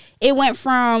happened, it went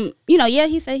from,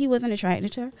 he said he wasn't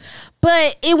attracted to her,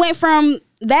 but it went from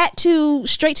that to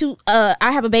straight to,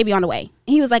 I have a baby on the way.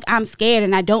 And he was like, I'm scared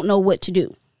and I don't know what to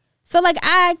do. So like,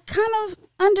 I kind of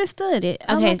understood it.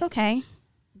 I was like, okay.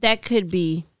 That could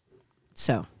be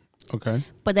so. Okay.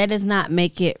 But that does not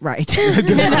make it right. Okay.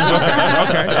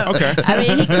 I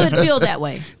mean, he could feel that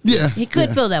way. Yes. He could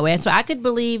feel that way. And so I could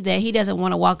believe that he doesn't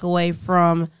want to walk away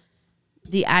from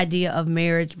the idea of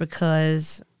marriage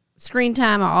because screen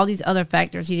time or all these other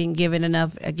factors, he didn't give it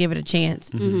a chance.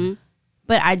 Mm-hmm.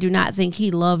 But I do not think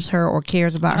he loves her or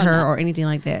cares about her or anything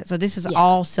like that. So this is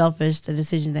all selfish, the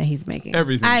decision that he's making.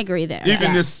 Everything. I agree there.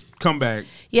 Even this comeback.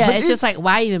 Yeah, But it's just like,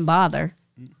 why even bother?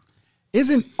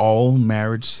 Isn't all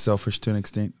marriage selfish to an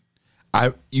extent?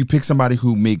 You pick somebody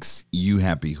who makes you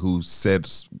happy, who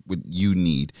says what you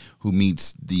need, who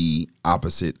meets the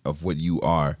opposite of what you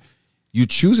are. You're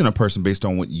choosing a person based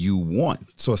on what you want.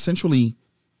 So essentially,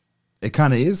 it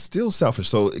kind of is still selfish.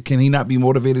 So can he not be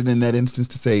motivated in that instance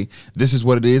to say, this is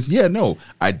what it is? Yeah, no,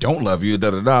 I don't love you,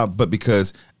 but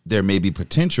because there may be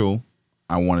potential,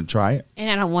 I want to try it. And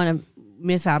I don't want to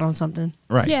miss out on something.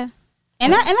 Right. Yeah.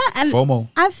 And FOMO.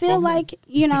 I feel like,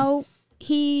 I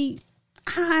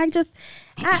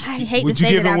hate Would to you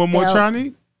say give that him one more try,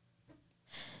 Nick?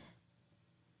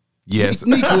 Yes.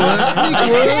 Nick would.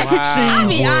 I'll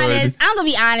be honest. I'm gonna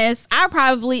be honest. That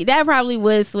probably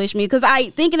would switch me because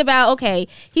thinking about, okay,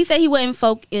 he said he wouldn't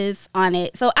focus on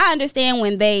it, so I understand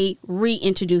when they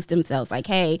reintroduce themselves, like,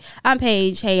 hey, I'm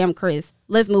Paige, hey, I'm Chris,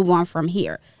 let's move on from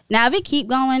here. Now, if it keep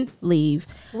going, leave.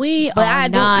 We But are I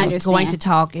don't not understand. going to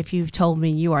talk if you've told me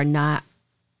you are not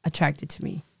attracted to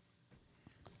me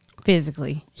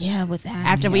physically. Yeah, with that.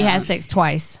 After we had sex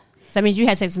twice. So that means you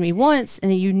had sex with me once, and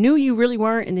then you knew you really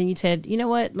weren't, and then you said, you know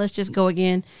what, let's just go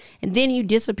again. And then you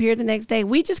disappeared the next day.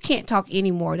 We just can't talk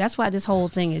anymore. That's why this whole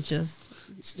thing is just...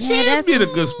 She is being a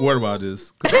good sport about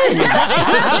this.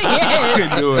 I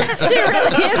couldn't do it. She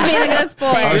really is being a good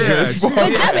sport.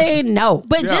 I mean, no.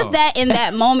 But just that in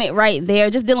that moment right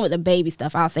there, just dealing with the baby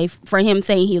stuff, I'll say, for him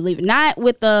saying he'll leave it. Not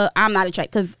with the, I'm not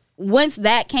attracted. Because once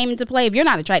that came into play, if you're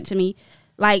not attracted to me,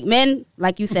 like men,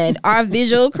 like you said, are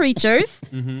visual creatures.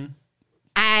 Mm-hmm.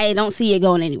 I don't see it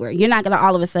going anywhere. You're not going to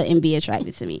all of a sudden be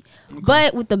attracted to me. Okay.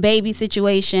 But with the baby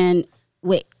situation,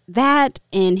 with that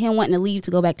and him wanting to leave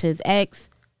to go back to his ex,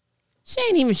 she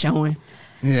ain't even showing.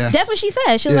 Yeah. That's what she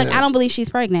said. She was like, I don't believe she's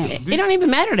pregnant. It don't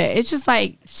even matter that. It's just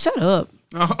like, shut up.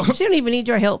 She don't even need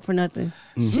your help for nothing.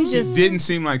 She just didn't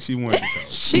seem like she wanted to.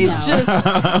 She's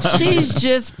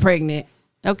just pregnant.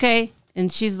 Okay?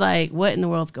 And she's like, what in the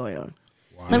world's going on?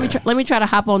 Wow. Let me try to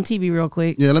hop on TV real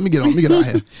quick. Yeah, let me get out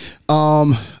here.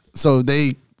 So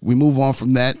we move on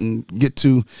from that and get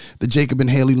to the Jacob and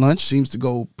Haley lunch. Seems to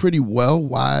go pretty well.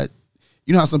 Why?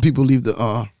 You know how some people leave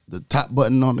the top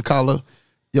button on the collar?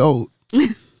 Yo,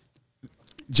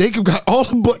 Jacob got all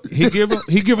the buttons.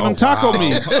 He giving them taco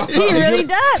meat. He really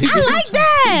does. I like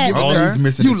that. All he's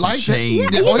missing You is like some that? chains.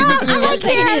 Yeah, all he missing I is like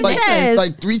hairy chest.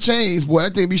 like 3 chains. Boy,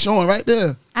 that thing be showing right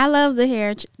there. I love the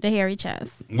hairy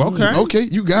chest. Okay,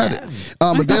 you got it.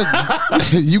 But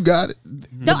there's you got it.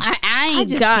 No, I ain't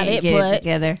just got can't it, get but it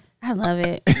together. I love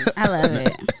it. I love it.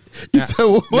 You said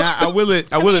what? Now I will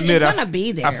admit it's gonna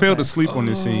be there, I failed to but- sleep on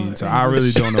this scene, so I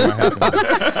really don't know what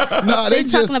happened. Nah, They they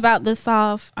just talking about the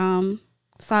soft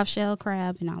shell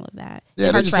crab and all of that. yeah,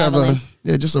 Her they just traveling.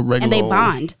 have just a regular and they old-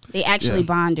 bond. They actually Yeah.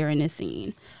 bond during this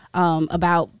scene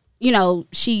about,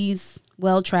 she's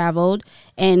well traveled,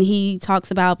 and he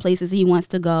talks about places he wants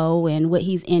to go and what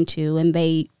he's into, and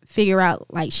they figure out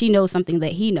like she knows something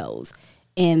that he knows,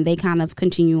 and they kind of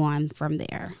continue on from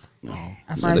there.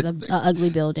 As far as the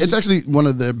ugly building, It's actually one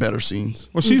of their better scenes.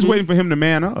 Well, she's waiting for him to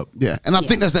man up. Yeah, and I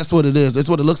think that's what it is. That's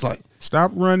what it looks like.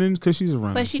 Stop running because she's a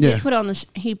runner. But she Yeah. did put on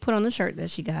he put on the shirt that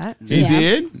she got. He Yeah.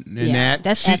 did, and Yeah, that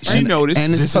that's she effort. noticed.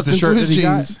 And it's This is tucked the into shirt his that he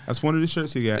got? jeans. That's one of the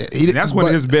shirts he got. He did- And that's one of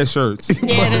but- his best shirts.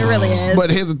 yeah, it really is. But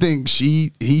here's the thing: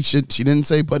 she didn't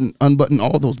say unbutton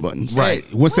all those buttons. Right,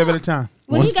 one step at a time.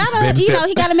 well, he gotta, baby steps.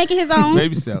 he gotta make it his own.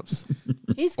 Baby steps.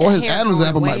 He's got Or his hair Adam's going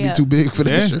apple way might be up. too big for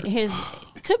that Yeah. shirt. His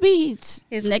could be.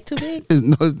 His neck too big.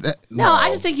 No, I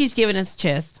just think he's giving us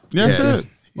chest. That's Yeah, it.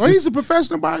 Well, he's a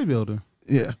professional bodybuilder,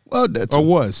 Yeah. Well, that's or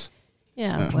was.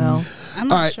 Yeah. Well, I'm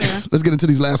not all right. sure. Let's get into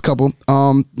these last couple.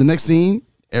 The next scene: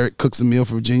 Eric cooks a meal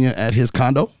for Virginia at his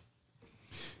condo.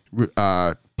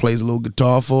 Plays a little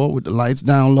guitar for her with the lights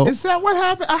down low. Is that what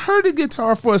happened? I heard the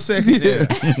guitar for a second. There.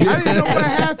 I didn't know what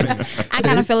happened. I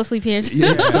kind of fell asleep here.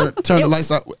 Yeah, turn the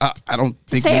lights out. I don't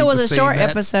think say we it need was to a say short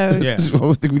that. episode. Yeah. I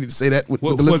don't think we need to say that with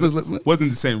the listeners listening. Wasn't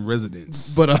the same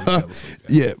residence. But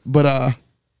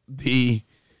the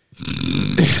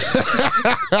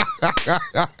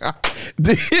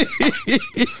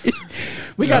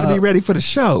We got to be ready for the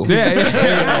show.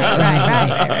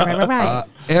 Right.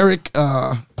 Eric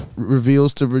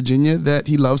reveals to Virginia that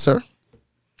he loves her.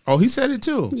 Oh, he said it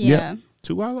too. Yeah.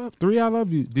 2 I love, 3 I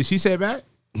love you. Did she say it back?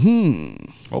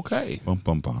 Okay. Bum,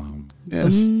 bum, bum.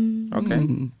 Yes.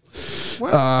 Okay.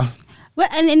 Well,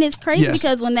 and it's crazy Yes.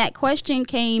 because when that question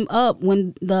came up,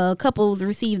 when the couples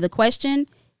received the question,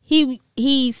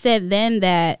 he said then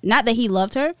that, not that he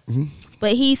loved her,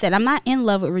 but he said, I'm not in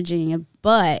love with Virginia,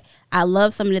 but I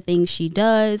love some of the things she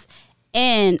does,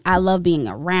 and I love being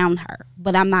around her,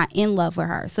 but I'm not in love with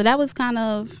her. So that was kind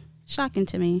of shocking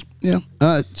to me. Yeah.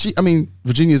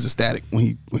 Virginia is ecstatic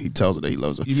when he tells her that he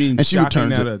loves her. You mean and she shocking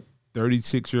returns that it. a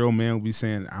 36-year-old man will be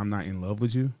saying, I'm not in love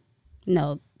with you?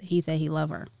 No, he said he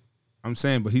loved her. I'm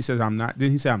saying, but he says I'm not.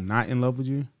 Didn't he say I'm not in love with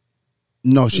you?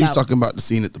 No, she's No. talking about the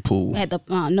scene at the pool. At the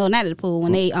no, not at the pool,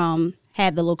 when they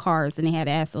had the little cars and they had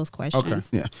to ask those questions. Okay.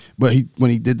 Yeah, but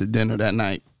when he did the dinner that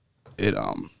night, it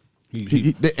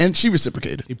and she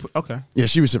reciprocated. He put, okay. Yeah,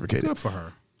 she reciprocated. Good for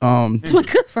her.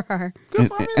 Good for her.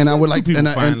 And I would like to, People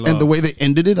and find the love. way they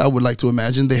ended it, I would like to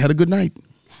imagine they had a good night.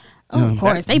 Oh, of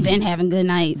course, they've been having good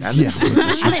nights. Yeah,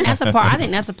 I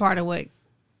think that's a part of what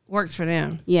works for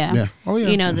them. Yeah. yeah, Oh yeah.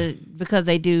 You know, because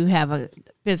they do have a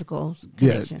physical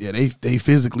yeah, connection. yeah. They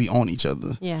physically own each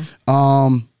other. Yeah.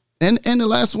 And the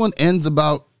last one ends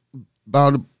about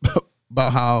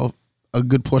how a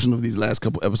good portion of these last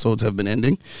couple episodes have been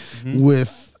ending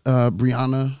with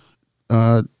Brianna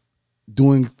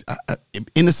doing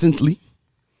innocently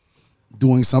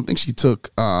doing something. She took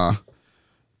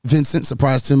Vincent,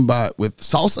 surprised him with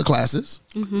salsa classes,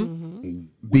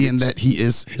 being that he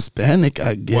is Hispanic,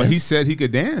 I guess. Well, he said he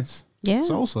could dance. Yeah.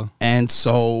 Salsa. And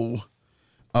so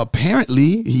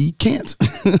apparently he can't.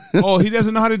 Oh, he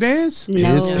doesn't know how to dance? No.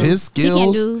 His He can't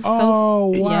skills, do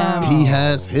Oh, wow.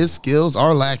 his skills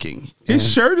are lacking. His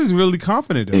shirt is really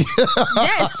confident, though.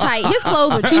 That's tight. His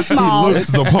clothes were too small. Looks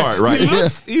the part, right?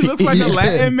 He looks like a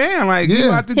Latin man. Like, you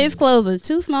Yeah. have to His clothes were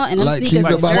too small, and them Like sneakers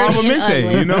he's were about- dirty and Suavemente,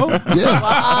 ugly. you know?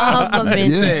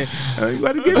 Yeah. You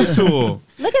got to give it to him.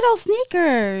 Look at those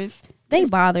sneakers. They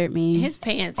bothered me. His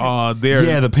pants. Are, They're,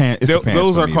 Yeah, the pants. It's the pants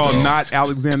those for are me, called though. not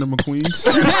Alexander McQueen's.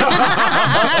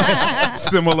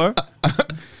 Similar.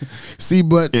 See,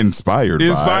 but Inspired by.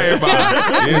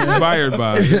 Inspired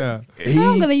by. Yeah.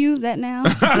 I'm gonna use that now.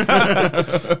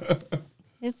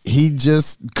 he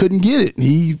just couldn't get it.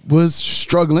 He was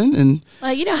struggling and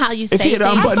well, you know how you say If he had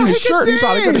things. unbuttoned his shirt, he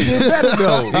probably could have did better,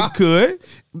 though. He could.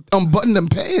 unbuttoned them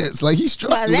pants. Like he's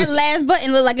Well, struggling. that last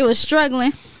button looked like it was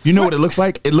struggling. You know what it looks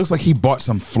like? It looks like he bought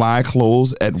some fly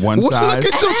clothes at one Look size.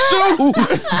 at them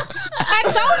shoes. I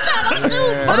told y'all those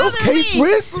shoes Are those bothered me.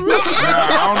 K-Swiss?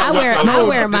 I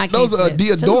wear my Those are K-Swiss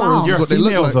to the Diodoras. mall. Is You're a what they look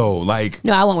female, like. though. Like,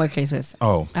 No, I won't wear K-Swiss.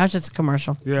 oh. That was just a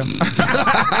commercial. Yeah.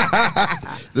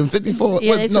 Them 54.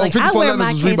 Yeah, it's like, I 54 wear leathers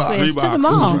my was Reeboks. K-Swiss to the Reeboks.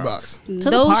 mall. Reeboks. To the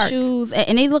Those park. shoes,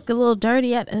 and they looked a little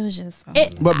dirty. It was just.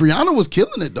 But Brianna was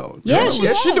killing it though. Yeah, Brianna she was-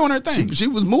 was. She doing her thing. She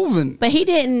was moving. But he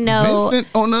didn't know. Vincent,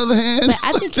 on the other hand, But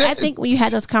I think when you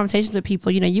had those conversations with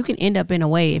people, you know, you can end up in a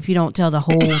way if you don't tell the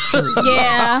whole truth.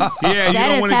 Yeah. Yeah, you That don't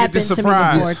has want to get the happened to me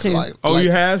surprise. before, too. Like- Oh, like-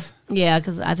 you have? Yeah,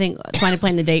 because I think somebody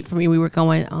planned the date for me. We were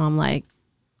going, like,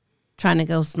 trying to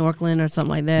go snorkeling or something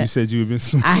like You that. said you had been.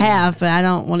 I have, but I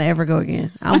don't want to ever go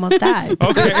again. I almost died.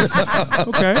 Okay.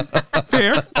 Okay.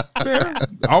 Fair.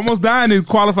 Almost dying it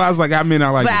qualifies like I mean I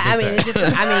like But it. I mean,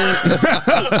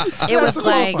 it was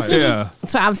like, Yeah.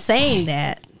 so I'm saying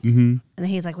that. Mm-hmm. And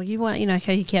he's like, well, you want, you know,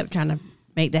 he kept trying to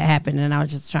make that happen. And I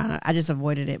was just I just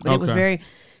avoided it. But it was Okay. very,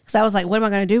 because I was like, what am I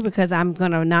going to do? Because I'm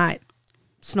going to not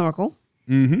snorkel.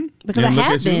 Mm-hmm. Because And I look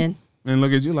have at you. been. And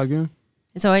look at you like, yeah.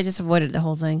 And so I just avoided the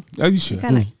whole thing. Oh, you should.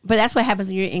 Kinda, but that's what happens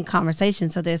when you're in conversation.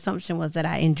 So the assumption was that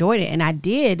I enjoyed it. And I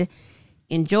did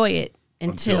enjoy it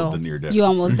until the near death. You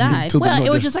almost died. Till the well, it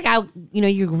mother. was just like,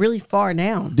 you're really far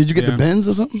down. Did you get Yeah. the Benz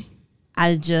or something?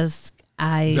 Is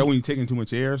that when you're taking too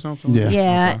much air or something? Yeah.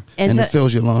 yeah. And so- it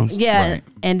fills your lungs. yeah. Right.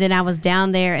 And then I was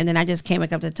down there and then I just came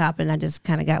back up to the top and I just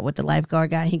kind of got with the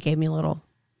lifeguard guy. He gave me a little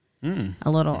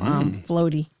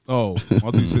floaty. Oh, I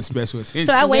thought you said special attention.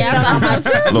 So I waited on all my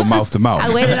little mouth to mouth.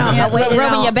 I waited on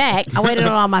rubbing your back. I waited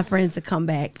on all my friends to come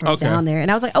back from Okay. down there.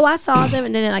 And I was like, oh, I saw them.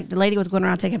 And then like the lady was going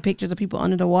around taking pictures of people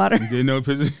under the water. Didn't know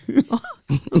pictures.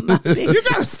 My pic- You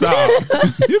gotta stop.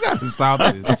 You gotta stop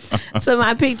this. so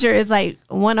my picture is like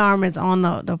one arm is on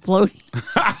the floaty.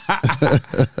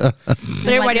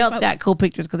 But everybody else got cool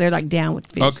pictures because they're like down with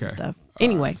fish Okay. and stuff.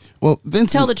 Anyway, Well,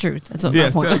 Vincent, tell the truth. That's what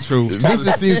Yes, my point that's is. true.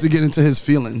 Vincent seems to get into his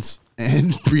feelings,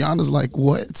 and Brianna's like,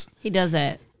 "What?" He does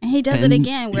that. And he does it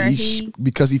again where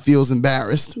because he feels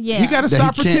embarrassed. Yeah. You got to That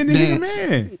stop he can't pretending he's a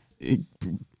dance. man.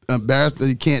 Embarrassed that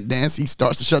he can't dance, he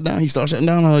starts to shut down. He starts shutting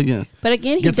down her again. But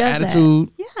again, he Gets does attitude.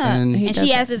 Yeah. And, And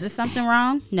she asks, is there something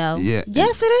wrong? No. Yeah.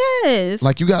 Yes, it is.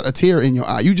 like you got a tear in your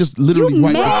eye. You just literally You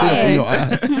wiped a tear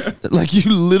mad. from your eye. Like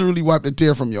you literally wiped a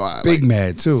tear from your eye. Big Like,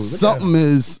 mad too. something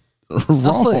is A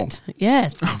wrong. foot.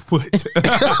 Yes. Foot. A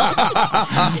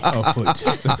foot.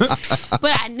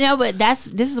 But but this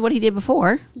is what he did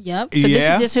before. Yep. So Yeah.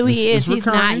 this is just who he It's is. He's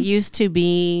not recurring. used to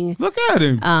being Look at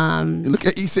him. Look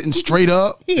at he's sitting straight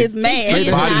up. He is mad. he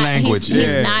is Body not- language He's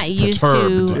is not used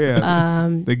perturbed. to Yeah.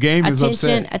 The game is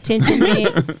upset.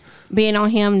 attention being on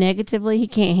him negatively. He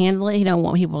can't handle it. He don't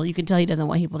want people. You can tell he doesn't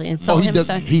want people to insult Oh, he him. does.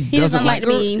 So He doesn't like. to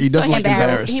be He doesn't so like embarrassed.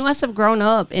 embarrassed. he must have grown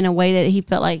up in a way that he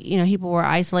felt like people were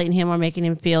isolating him or making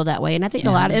him feel that way. And I think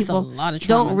a lot of it's a people lot of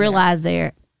trauma don't there. realize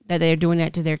that they're doing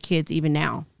that to their kids even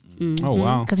now. Oh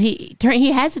wow. Because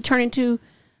he has to turn into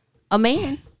a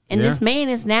man, and Yeah. this man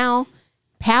is now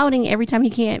pouting every time he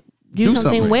can't do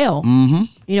something something. well.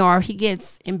 Or he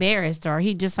gets embarrassed, or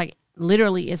he just like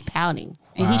literally is pouting.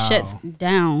 And he shuts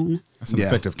down. That's an Yeah.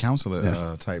 effective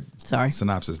counselor type Sorry.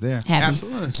 synopsis there. Happens.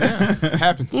 Absolutely. Yeah.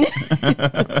 Happens.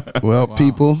 Well,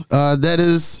 people, that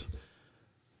is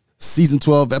season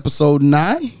 12, episode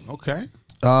 9. Okay.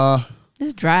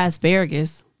 This dry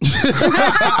asparagus. Is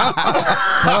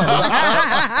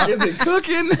it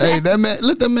cooking? Hey, that man,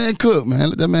 let that man cook, man.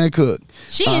 Let that man cook.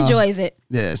 She enjoys it.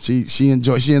 Yeah, she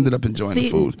ended up enjoying the See,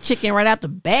 food. chicken right out the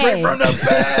bag. From the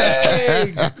bag.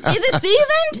 Is it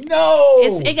seasoned? No.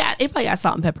 It probably got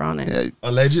salt and pepper on it. Yeah,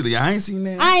 Allegedly, I ain't seen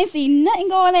that. I ain't see nothing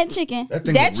go on that chicken. That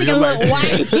thing That look chicken real look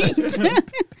nice. white.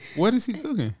 What is he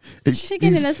cooking?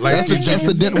 Chicken and like, asparagus. that's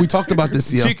the dinner we talked about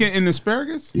this year. Chicken and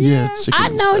asparagus? Yeah, chicken. I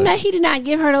and know asparagus. that he did not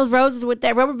give her those roses with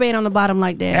that rubber band on the bottom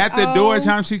like that. At the door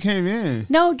time she came in.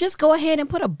 No, just go ahead and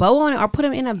put a bow on it or put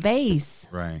them in a vase.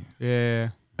 Right. Yeah.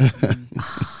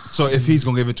 So if he's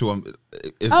gonna give it to him,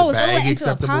 is Oh, the so bag into a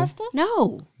acceptable? pasta?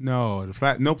 No. No,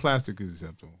 no plastic is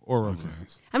acceptable. Or rubber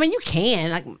bands. I mean, you can.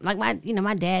 Like my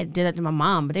dad did that to my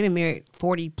mom, but they've been married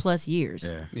 40 plus years.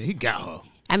 Yeah. Yeah, he got her.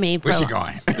 I mean, Where's she for-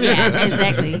 going? Yeah,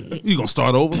 exactly. You gonna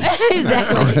start over?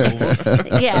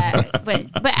 Exactly. Yeah, but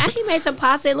he made some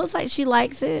pasta. It looks like she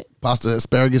likes it. Pasta,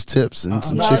 asparagus tips, and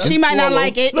some No, chicken. she might not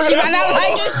like it. She might not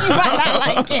like it. She might not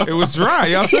like it. It was dry.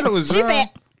 Y'all said it was She dry.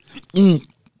 said,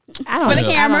 I don't. For the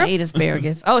I camera? don't eat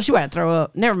asparagus. Oh, she about to throw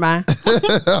up. Never mind. she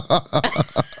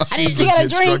got a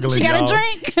drink. She got a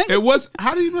drink. It was.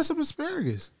 How do you mess up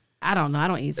asparagus? I don't know. I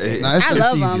don't eat asparagus. Nah, it's I It's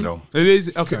love easy them. though. It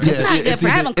is okay. Yeah, not good for- I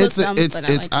haven't cooked them, it's but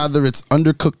I like them. either it's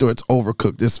undercooked or it's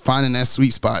overcooked. It's finding that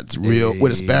sweet spot. It's real.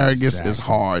 With asparagus, is Exactly.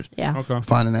 hard. Yeah. Okay.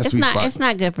 Finding that It's sweet not. spot. It's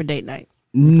not good for date night.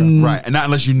 Right, and not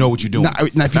unless you know what you're doing. Now,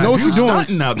 if you know what you're doing-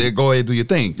 stunting out there, go ahead and do your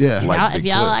thing. Yeah. Y'all, if Big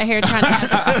y'all Cliff. out here trying to,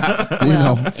 have, You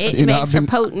know, it makes for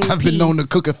potent. I've been known to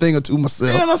cook a thing or two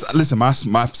myself. Yeah, listen, my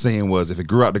saying was, if it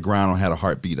grew out the ground and had a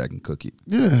heartbeat, I can cook it.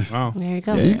 Yeah, Wow. There you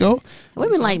go. there you go.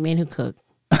 Women like men who cook.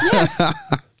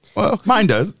 Well, Mine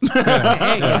does.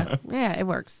 There you go. Yeah, it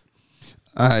works.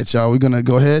 all right, y'all. We're gonna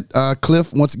go ahead.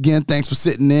 Cliff, once again, thanks for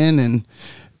sitting in and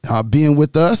being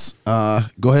with us.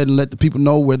 Go ahead and let the people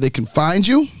know where they can find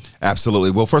you. Absolutely.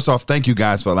 Well, first off, thank you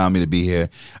guys for allowing me to be here.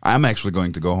 I'm actually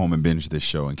going to go home and binge this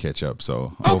show and catch up.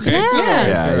 So, Okay.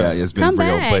 yeah, it's been Come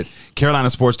real. back. But Carolina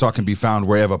Sports Talk can be found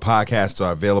wherever podcasts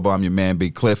are available. I'm your man,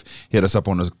 Big Cliff. Hit us up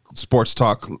on the Sports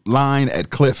Talk line at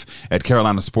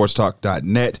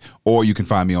cliff@carolinasportstalk.net, or you can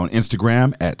find me on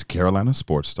Instagram at Carolina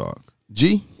Sports Talk.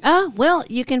 G. Well,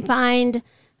 you can find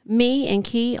me and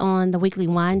Key on the Weekly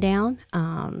Wind Down,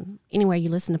 anywhere you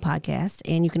listen to podcasts.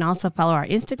 And you can also follow our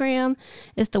Instagram.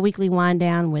 It's the Weekly Wind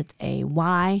Down with a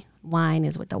Y. Wine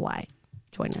is with the Y.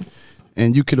 Join us.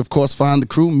 And you can, of course, find the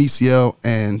crew, Miciel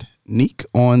and Neek,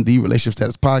 on the Relationship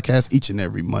Status Podcast each and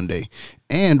every Monday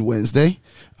and Wednesday.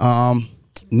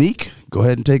 Neek, go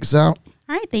ahead and take us out.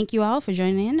 All right, thank you all for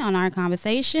joining in on our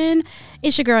conversation.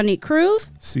 It's your girl, Nick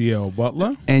Cruz. CL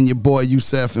Butler. And your boy,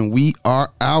 Youssef, and we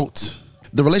are out.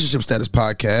 The Relationship Status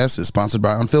Podcast is sponsored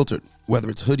by Unfiltered. Whether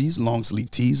it's hoodies, long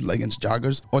sleeve tees, leggings,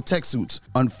 joggers, or tech suits,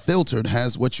 Unfiltered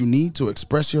has what you need to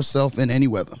express yourself in any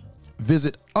weather.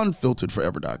 Visit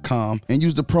unfilteredforever.com and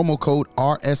use the promo code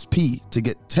RSP to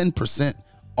get 10%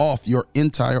 off your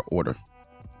entire order.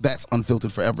 That's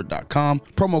unfilteredforever.com,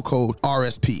 promo code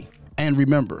RSP. And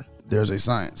remember, there's a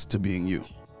science to being you.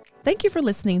 Thank you for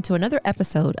listening to another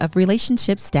episode of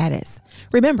Relationship Status.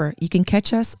 Remember, you can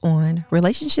catch us on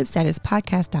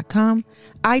relationshipstatuspodcast.com,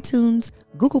 iTunes,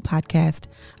 Google Podcast,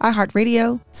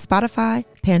 iHeartRadio, Spotify,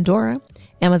 Pandora,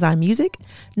 Amazon Music,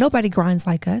 Nobody Grinds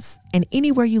Like Us, and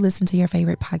anywhere you listen to your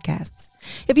favorite podcasts.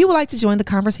 If you would like to join the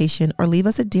conversation or leave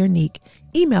us a Dear Neek,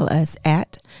 email us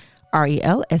at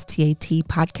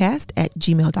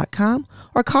relstatpodcast@gmail.com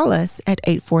or call us at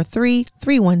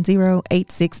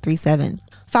 843-310-8637.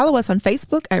 Follow us on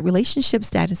Facebook at Relationship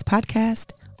Status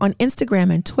Podcast, on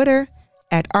Instagram and Twitter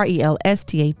at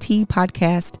RELSTAT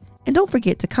Podcast. And don't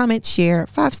forget to comment, share,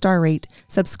 5-star rate,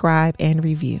 subscribe, and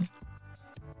review.